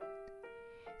Licinius.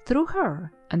 Through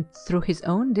her, and through his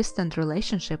own distant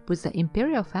relationship with the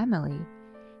imperial family,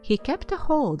 he kept a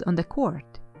hold on the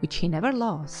court which he never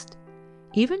lost,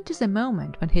 even to the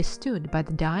moment when he stood by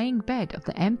the dying bed of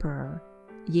the emperor,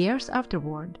 years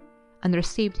afterward, and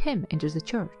received him into the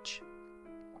church.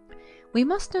 We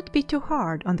must not be too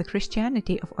hard on the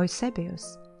Christianity of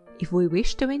Eusebius if we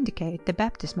wish to vindicate the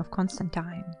baptism of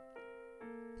Constantine.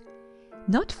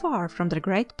 Not far from the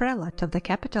great prelate of the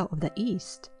capital of the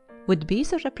East would be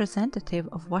the representative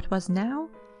of what was now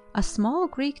a small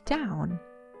Greek town,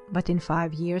 but in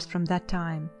 5 years from that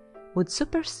time would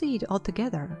supersede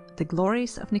altogether the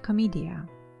glories of Nicomedia.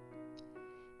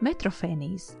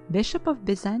 Metrophanes, bishop of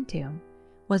Byzantium,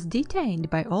 was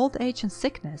detained by old age and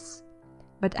sickness,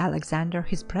 but Alexander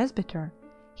his presbyter,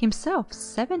 himself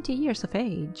 70 years of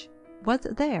age, was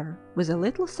there with a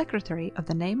little secretary of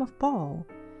the name of Paul,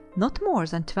 not more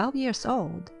than 12 years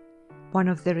old, one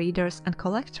of the readers and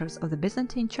collectors of the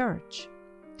Byzantine Church.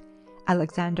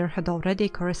 Alexander had already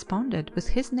corresponded with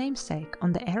his namesake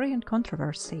on the Arian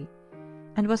controversy,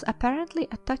 and was apparently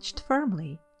attached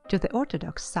firmly to the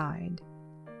Orthodox side.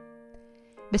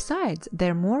 Besides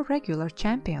their more regular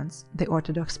champions, the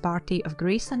Orthodox party of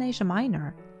Greece and Asia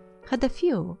Minor had a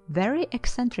few very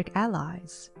eccentric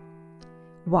allies.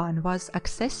 One was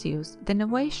Accessius the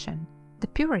Novatian, the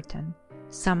Puritan,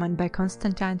 summoned by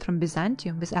Constantine from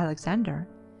Byzantium with Alexander,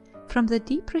 from the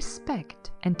deep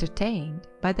respect entertained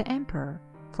by the emperor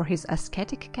for his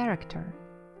ascetic character.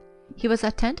 He was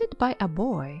attended by a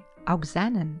boy,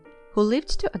 Auxanon, who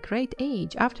lived to a great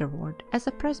age afterward as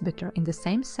a presbyter in the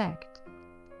same sect.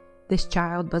 This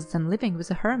child was then living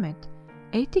with a hermit,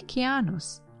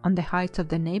 Aeticianus, on the heights of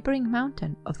the neighbouring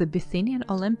mountain of the Bithynian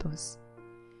Olympus,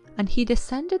 and he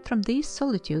descended from these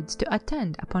solitudes to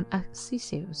attend upon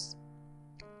Assiseus.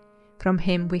 From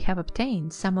him we have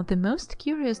obtained some of the most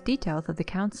curious details of the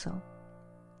council.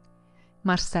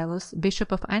 Marcellus,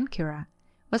 bishop of Ancyra,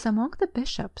 was among the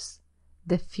bishops,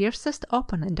 the fiercest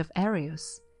opponent of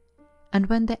Arius, and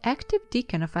when the active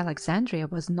deacon of Alexandria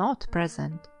was not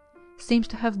present, seems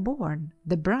to have borne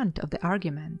the brunt of the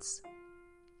arguments.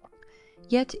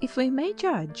 Yet, if we may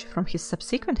judge from his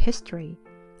subsequent history,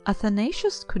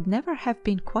 Athanasius could never have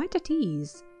been quite at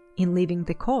ease in leaving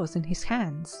the cause in his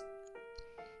hands.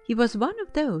 He was one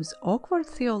of those awkward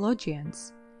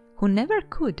theologians who never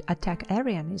could attack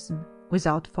Arianism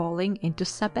without falling into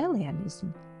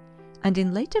Sabellianism, and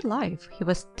in later life he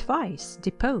was twice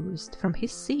deposed from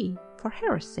his see for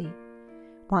heresy,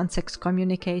 once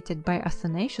excommunicated by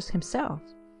Athanasius himself,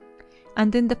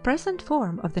 and in the present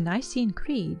form of the Nicene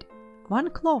Creed, one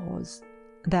clause,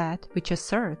 that which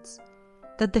asserts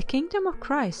that the kingdom of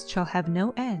Christ shall have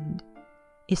no end,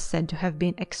 is said to have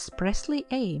been expressly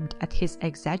aimed at his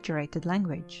exaggerated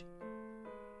language.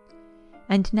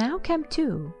 And now came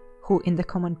two, who in the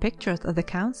common pictures of the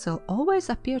council always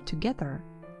appear together,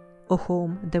 of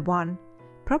whom the one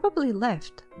probably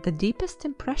left the deepest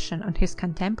impression on his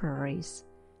contemporaries,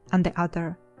 and the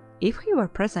other, if he were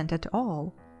present at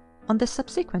all, on the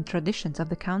subsequent traditions of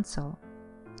the council.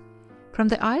 From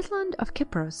the island of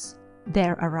Cyprus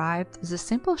there arrived the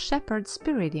simple shepherd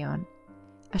Spiridion,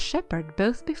 a shepherd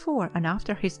both before and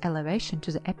after his elevation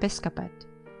to the episcopate.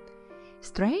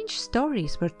 Strange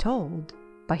stories were told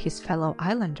by his fellow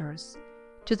islanders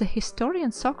to the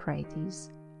historian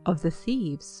Socrates of the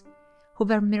thieves who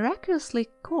were miraculously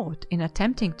caught in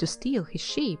attempting to steal his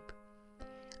sheep,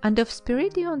 and of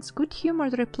Spiridion's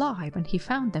good-humoured reply when he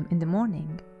found them in the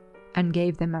morning, and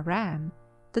gave them a ram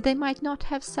that they might not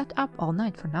have sat up all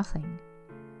night for nothing.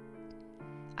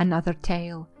 Another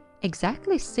tale,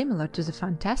 exactly similar to the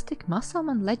fantastic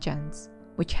Mussulman legends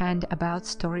which hand about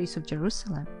stories of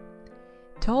Jerusalem,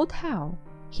 told how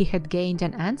he had gained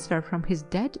an answer from his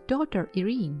dead daughter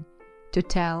Irene to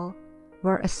tell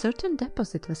where a certain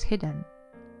deposit was hidden.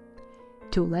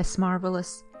 Two less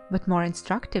marvellous but more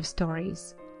instructive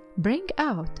stories bring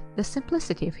out the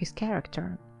simplicity of his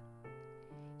character.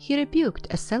 He rebuked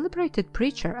a celebrated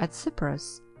preacher at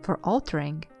Cyprus for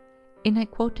altering, in a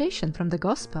quotation from the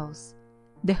Gospels,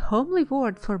 the homely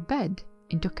word for bed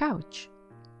into couch.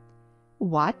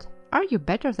 "What, are you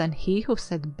better than he who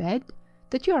said bed,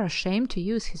 that you are ashamed to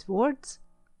use his words?"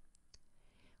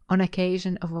 On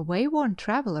occasion of a wayworn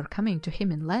traveller coming to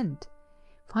him in Lent,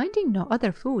 finding no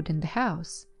other food in the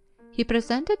house, he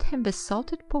presented him with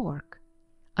salted pork,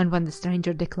 and when the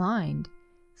stranger declined,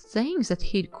 saying that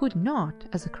he could not,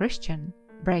 as a Christian,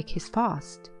 break his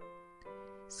fast,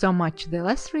 "So much the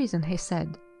less reason," he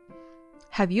said,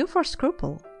 "have you for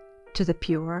scruple. To the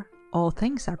pure all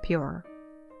things are pure."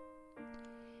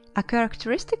 A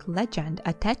characteristic legend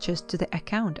attaches to the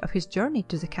account of his journey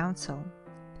to the council.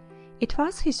 It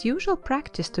was his usual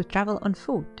practice to travel on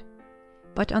foot,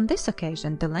 but on this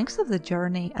occasion the length of the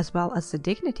journey as well as the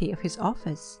dignity of his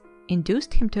office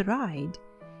induced him to ride,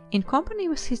 in company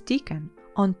with his deacon,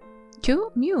 on 2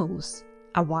 mules,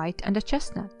 a white and a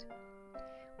chestnut.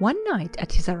 One night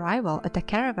at his arrival at a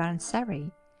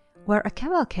caravanserai, where a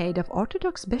cavalcade of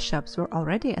orthodox bishops were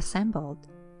already assembled,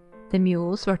 the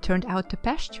mules were turned out to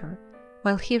pasture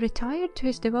while he retired to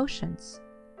his devotions.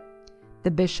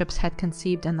 The bishops had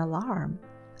conceived an alarm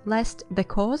lest the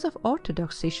cause of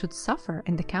orthodoxy should suffer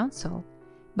in the council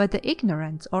by the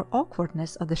ignorance or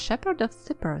awkwardness of the shepherd of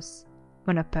Cyprus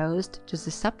when opposed to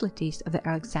the subtleties of the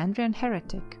Alexandrian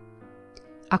heretic.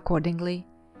 Accordingly,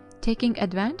 taking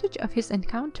advantage of his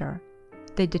encounter,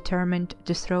 they determined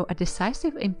to throw a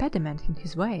decisive impediment in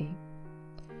his way.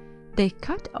 They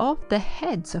cut off the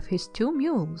heads of his 2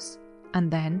 mules, and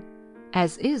then,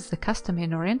 as is the custom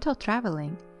in Oriental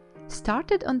travelling,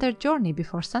 started on their journey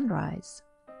before sunrise.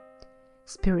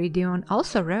 Spiridion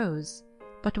also rose,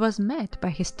 but was met by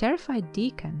his terrified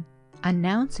deacon,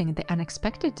 announcing the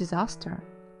unexpected disaster.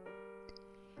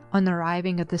 On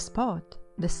arriving at the spot,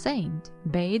 the saint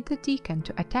bade the deacon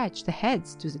to attach the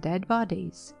heads to the dead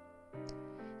bodies.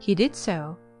 He did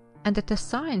so, and at a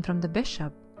sign from the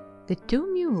bishop, the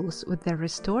 2 mules with their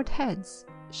restored heads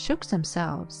shook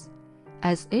themselves,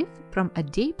 as if from a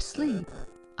deep sleep,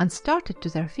 and started to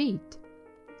their feet.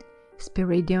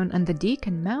 Spiridion and the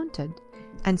deacon mounted,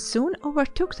 and soon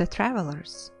overtook the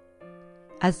travellers.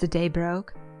 As the day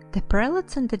broke, the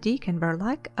prelates and the deacon were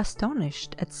like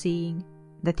astonished at seeing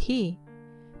that he,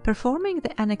 performing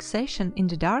the annexation in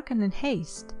the dark and in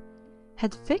haste,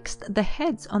 had fixed the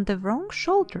heads on the wrong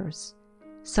shoulders,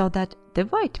 so that the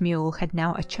white mule had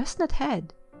now a chestnut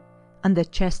head, and the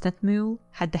chestnut mule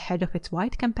had the head of its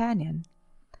white companion.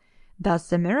 Thus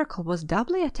the miracle was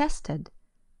doubly attested,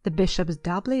 the bishops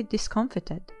doubly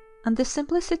discomfited, and the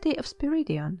simplicity of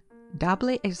Spiridion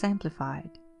doubly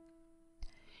exemplified.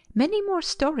 Many more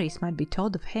stories might be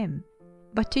told of him,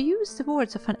 but to use the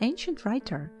words of an ancient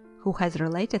writer who has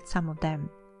related some of them,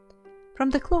 "From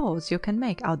the claws you can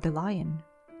make out the lion."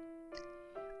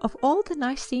 Of all the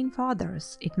Nicene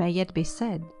Fathers it may yet be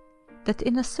said that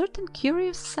in a certain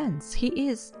curious sense he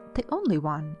is the only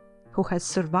one who has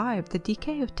survived the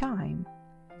decay of time.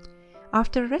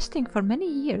 After resting for many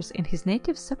years in his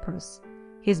native Cyprus,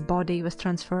 his body was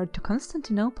transferred to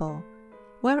Constantinople,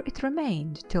 where it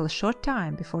remained till a short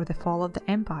time before the fall of the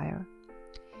empire.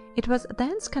 It was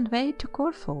thence conveyed to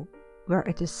Corfu, where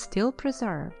it is still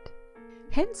preserved.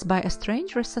 Hence, by a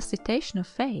strange resuscitation of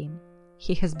fame,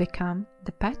 he has become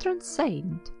the patron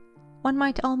saint, one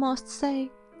might almost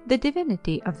say the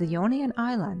divinity of the Ionian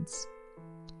Islands.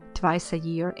 Twice a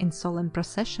year in solemn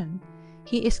procession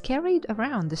he is carried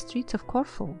around the streets of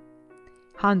Corfu.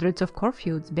 Hundreds of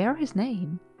Corfeuds bear his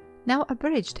name, now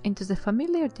abridged into the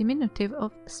familiar diminutive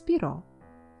of Spiro.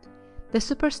 The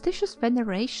superstitious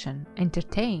veneration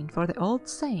entertained for the old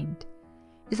saint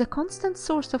is a constant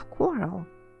source of quarrel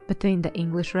between the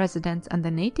English residents and the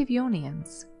native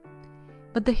Ionians,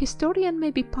 but the historian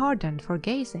may be pardoned for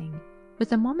gazing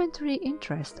with a momentary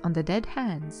interest on the dead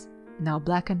hands, now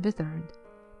black and withered,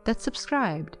 that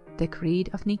subscribed the Creed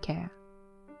of Nicaea.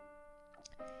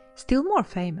 Still more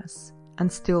famous,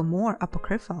 and still more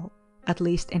apocryphal, at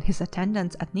least in his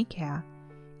attendance at Nicaea,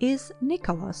 is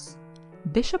Nicholas,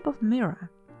 Bishop of Myra.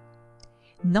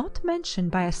 Not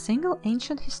mentioned by a single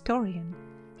ancient historian,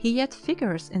 he yet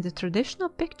figures in the traditional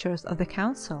pictures of the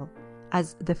council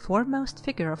as the foremost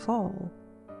figure of all.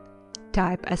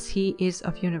 Type as he is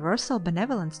of universal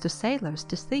benevolence to sailors,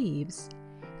 to thieves,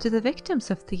 to the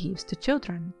victims of thieves, to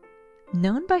children,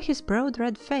 known by his broad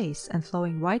red face and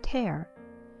flowing white hair,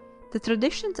 the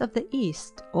traditions of the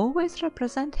East always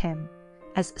represent him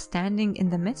as standing in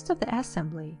the midst of the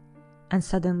assembly, and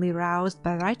suddenly roused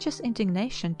by righteous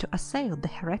indignation to assail the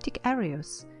heretic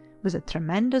Arius with a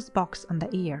tremendous box on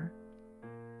the ear.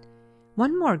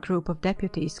 One more group of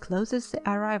deputies closes the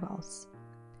arrivals.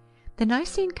 The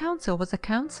Nicene Council was a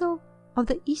council of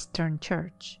the Eastern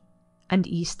Church, and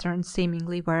Eastern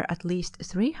seemingly were at least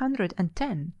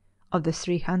 310 of the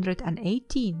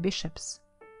 318 bishops.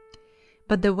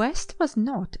 But the West was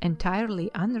not entirely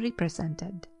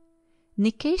unrepresented.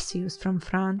 Nicasius from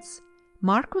France,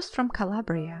 Marcus from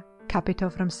Calabria, Capito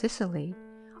from Sicily,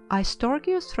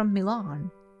 Aestorgius from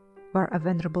Milan, where a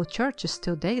venerable church is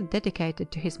still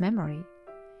dedicated to his memory,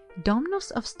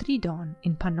 Domnus of Stridon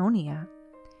in Pannonia,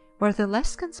 were the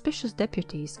less conspicuous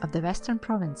deputies of the western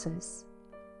provinces.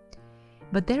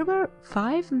 But there were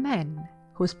 5 men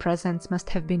whose presence must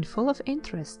have been full of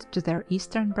interest to their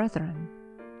eastern brethren.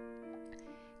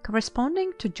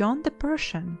 Corresponding to John the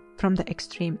Persian from the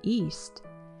extreme east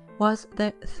was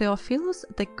the Theophilus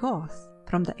the Goth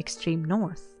from the extreme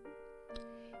north.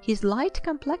 His light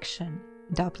complexion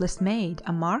doubtless made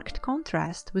a marked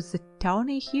contrast with the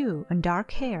tawny hue and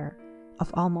dark hair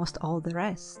of almost all the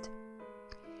rest.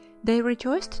 They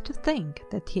rejoiced to think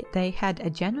that they had a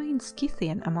genuine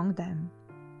Scythian among them.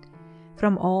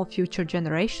 From all future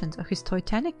generations of his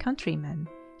Teutonic countrymen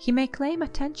he may claim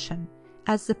attention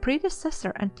as the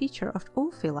predecessor and teacher of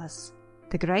Ulfilas,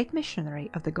 the great missionary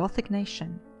of the Gothic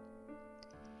nation.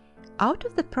 Out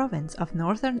of the province of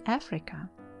northern Africa,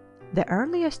 the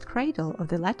earliest cradle of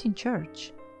the Latin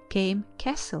Church, came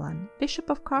Cassilan, Bishop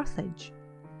of Carthage.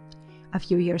 A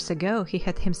few years ago he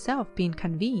had himself been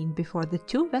convened before the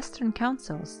 2 western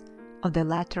councils of the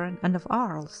Lateran and of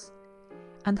Arles,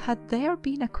 and had there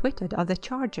been acquitted of the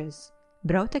charges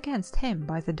brought against him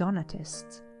by the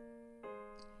Donatists.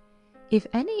 If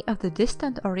any of the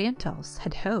distant Orientals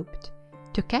had hoped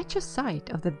to catch a sight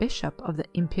of the bishop of the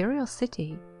imperial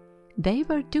city, they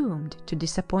were doomed to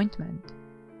disappointment.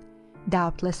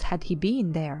 Doubtless had he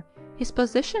been there, his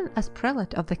position as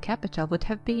prelate of the capital would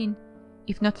have been,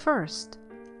 if not first,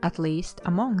 at least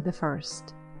among the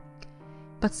first.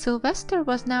 But Sylvester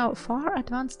was now far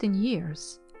advanced in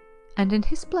years, and in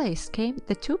his place came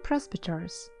the 2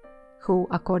 presbyters, who,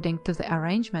 according to the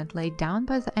arrangement laid down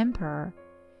by the emperor,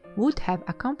 would have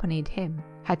accompanied him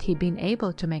had he been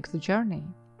able to make the journey.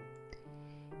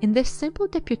 In this simple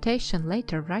deputation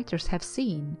later writers have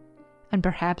seen, and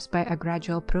perhaps by a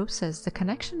gradual process the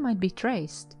connection might be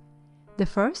traced, the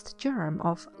first germ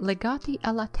of legati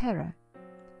alla terra.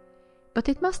 But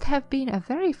it must have been a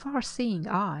very far-seeing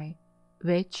eye,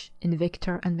 which, in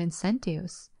Victor and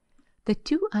Vincentius, the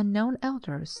two unknown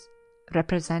elders,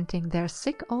 representing their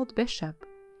sick old bishop,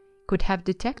 could have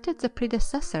detected the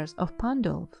predecessors of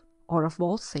Pandulf or of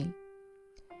Wolsey.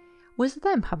 With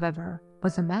them, however,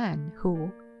 was a man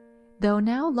who, though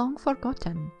now long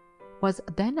forgotten, was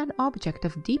then an object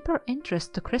of deeper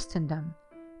interest to Christendom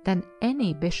than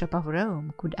any bishop of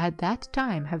Rome could at that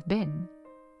time have been.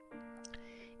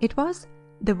 It was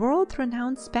the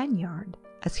world-renowned Spaniard,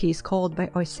 as he is called by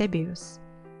Eusebius,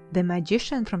 the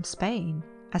magician from Spain,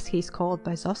 as he is called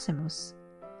by Zosimus,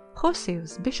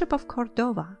 Josius, Bishop of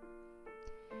Cordova.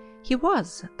 He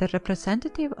was the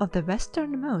representative of the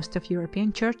westernmost of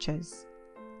European churches,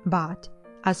 but,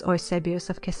 as Eusebius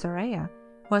of Caesarea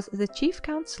was the chief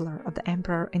counselor of the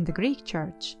emperor in the Greek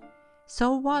Church,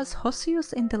 so was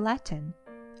Josius in the Latin,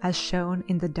 as shown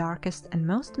in the darkest and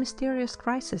most mysterious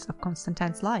crisis of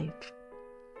Constantine's life.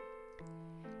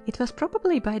 It was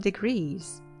probably by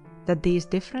degrees that these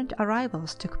different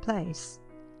arrivals took place,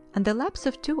 and the lapse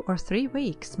of 2 or 3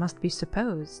 weeks must be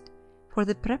supposed for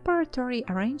the preparatory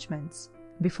arrangements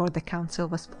before the council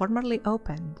was formally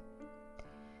opened.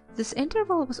 This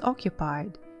interval was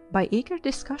occupied by eager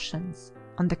discussions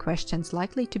on the questions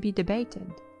likely to be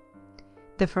debated.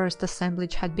 The first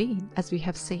assemblage had been, as we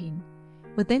have seen,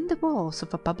 within the walls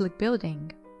of a public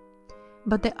building,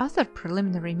 but the other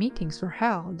preliminary meetings were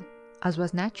held, as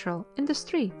was natural, in the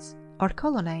streets or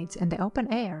colonnades in the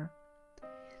open air.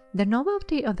 The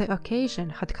novelty of the occasion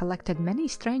had collected many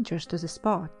strangers to the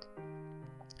spot.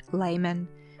 Laymen,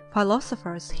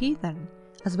 philosophers, heathen,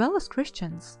 as well as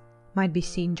Christians, might be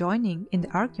seen joining in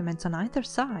the arguments on either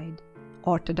side,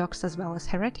 orthodox as well as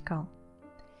heretical.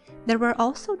 There were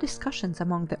also discussions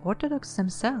among the orthodox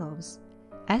themselves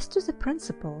as to the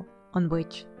principle on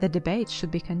which the debates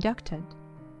should be conducted.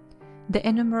 The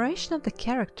enumeration of the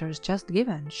characters just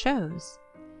given shows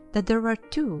that there were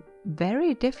 2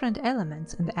 very different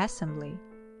elements in the assembly,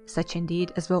 such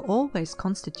indeed as will always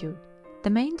constitute the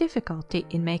main difficulty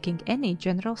in making any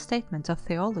general statements of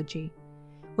theology,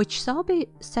 which shall be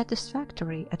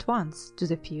satisfactory at once to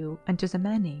the few and to the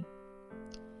many.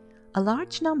 A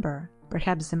large number,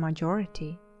 perhaps the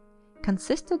majority,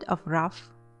 consisted of rough,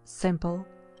 simple,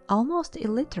 almost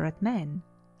illiterate men,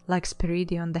 like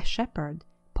Spiridion the shepherd,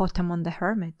 Potamon the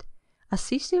hermit,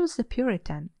 Assisius the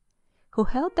Puritan, who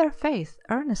held their faith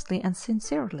earnestly and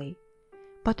sincerely,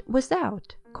 but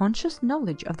without conscious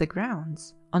knowledge of the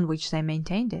grounds on which they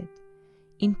maintained it,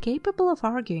 incapable of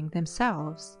arguing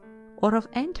themselves or of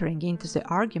entering into the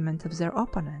argument of their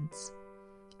opponents.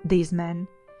 These men,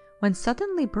 when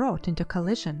suddenly brought into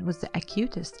collision with the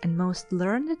acutest and most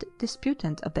learned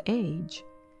disputant of the age,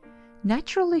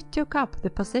 naturally took up the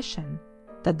position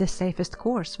that the safest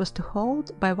course was to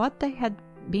hold by what they had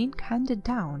been handed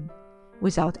down,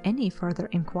 without any further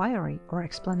inquiry or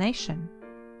explanation.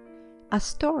 A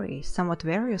story, somewhat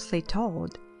variously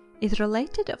told, is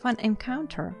related of an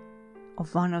encounter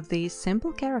of one of these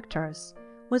simple characters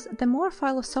with the more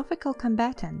philosophical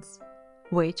combatants,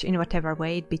 which, in whatever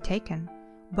way it be taken,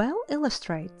 well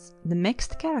illustrates the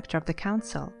mixed character of the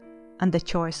council and the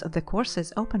choice of the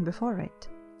courses open before it.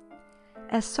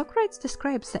 As Socrates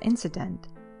describes the incident,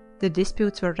 the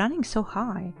disputes were running so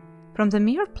high, from the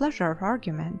mere pleasure of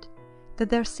argument, that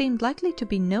there seemed likely to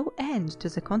be no end to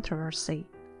the controversy,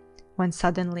 when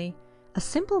suddenly a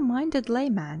simple-minded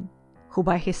layman, who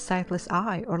by his sightless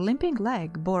eye or limping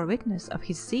leg bore witness of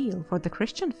his zeal for the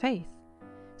Christian faith,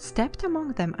 stepped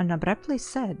among them and abruptly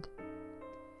said,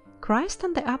 "Christ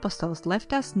and the apostles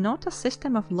left us not a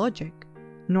system of logic,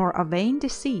 nor a vain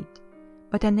deceit,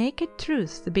 but a naked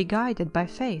truth to be guided by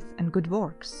faith and good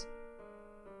works."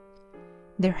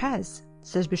 There has,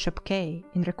 says Bishop Kay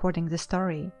in recording the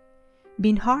story,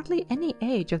 been hardly any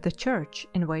age of the Church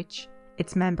in which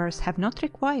its members have not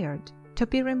required to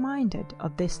be reminded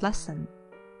of this lesson.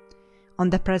 On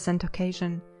the present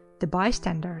occasion, the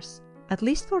bystanders, at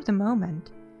least for the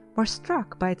moment, were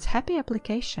struck by its happy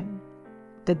application.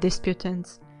 The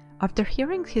disputants, after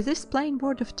hearing this plain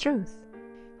word of truth,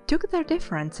 took their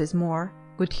differences more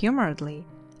good-humouredly,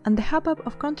 and the hubbub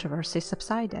of controversy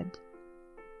subsided.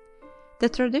 The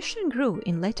tradition grew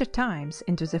in later times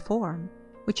into the form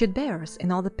which it bears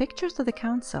in all the pictures of the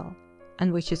council,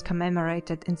 and which is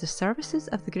commemorated in the services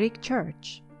of the Greek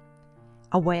Church.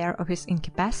 Aware of his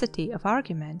incapacity of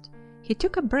argument, he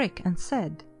took a brick and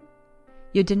said,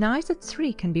 "You deny that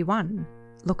 3 can be 1.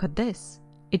 Look at this.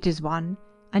 It is 1,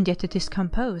 and yet it is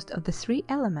composed of the three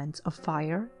elements of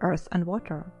fire, earth, and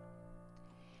water.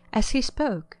 As he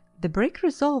spoke, the brick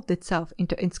resolved itself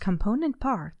into its component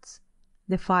parts.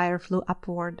 The fire flew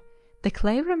upward, the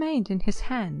clay remained in his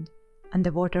hand, and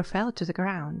the water fell to the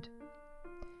ground.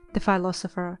 The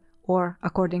philosopher, or,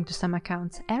 according to some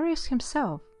accounts, Arius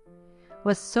himself,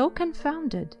 was so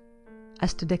confounded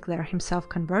as to declare himself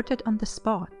converted on the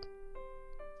spot.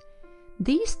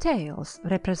 These tales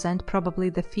represent probably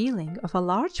the feeling of a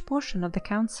large portion of the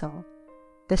council,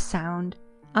 the sound,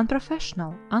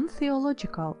 unprofessional,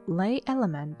 untheological lay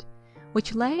element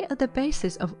which lay at the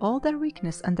basis of all their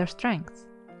weakness and their strength.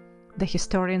 The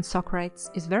historian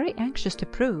Socrates is very anxious to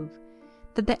prove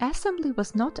that the assembly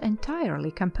was not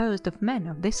entirely composed of men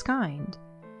of this kind,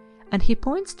 and he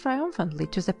points triumphantly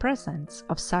to the presence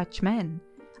of such men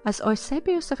as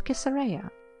Eusebius of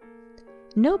Caesarea.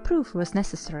 No proof was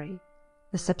necessary.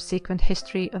 The subsequent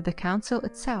history of the council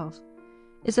itself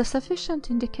is a sufficient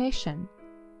indication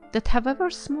that however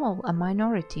small a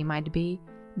minority might be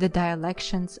the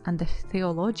dialecticians and the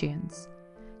theologians,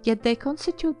 yet they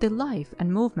constitute the life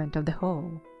and movement of the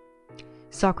whole.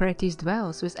 Socrates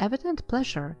dwells with evident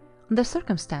pleasure on the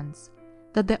circumstance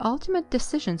that the ultimate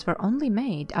decisions were only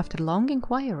made after long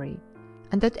inquiry,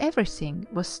 and that everything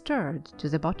was stirred to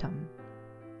the bottom.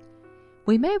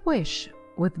 We may wish,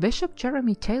 with Bishop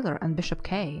Jeremy Taylor and Bishop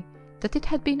Kay, that it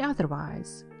had been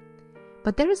otherwise.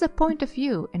 But there is a point of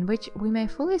view in which we may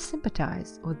fully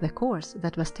sympathize with the course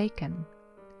that was taken.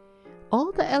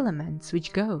 All the elements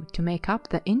which go to make up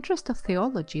the interest of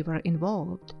theology were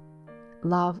involved: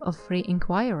 love of free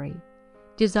inquiry,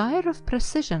 desire of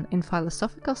precision in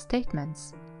philosophical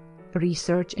statements,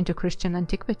 research into Christian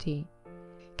antiquity,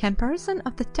 comparison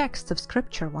of the texts of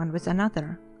Scripture one with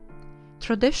another.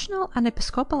 Traditional and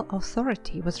episcopal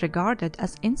authority was regarded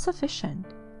as insufficient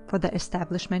for the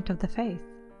establishment of the faith.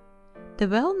 The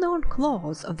well-known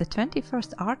clause of the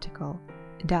 21st article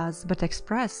does but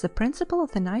express the principle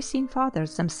of the Nicene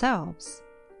Fathers themselves.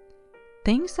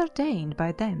 Things ordained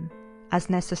by them as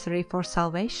necessary for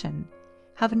salvation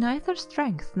have neither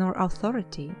strength nor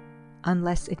authority,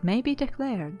 unless it may be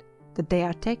declared that they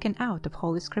are taken out of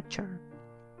Holy Scripture.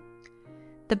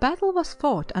 The battle was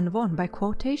fought and won by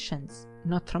quotations,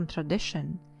 not from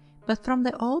tradition, but from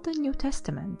the Old and New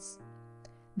Testaments.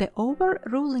 The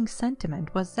overruling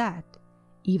sentiment was that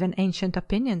even ancient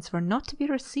opinions were not to be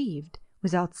received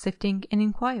without sifting and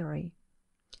inquiry.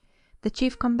 The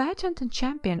chief combatant and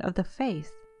champion of the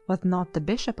faith was not the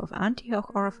Bishop of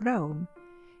Antioch or of Rome,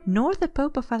 nor the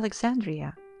Pope of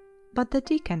Alexandria, but the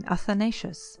deacon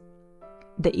Athanasius.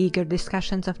 The eager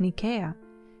discussions of Nicaea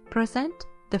present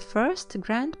the first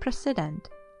grand precedent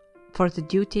for the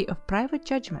duty of private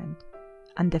judgment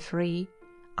and the free,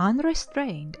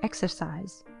 unrestrained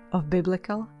exercise of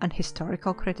biblical and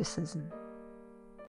historical criticism.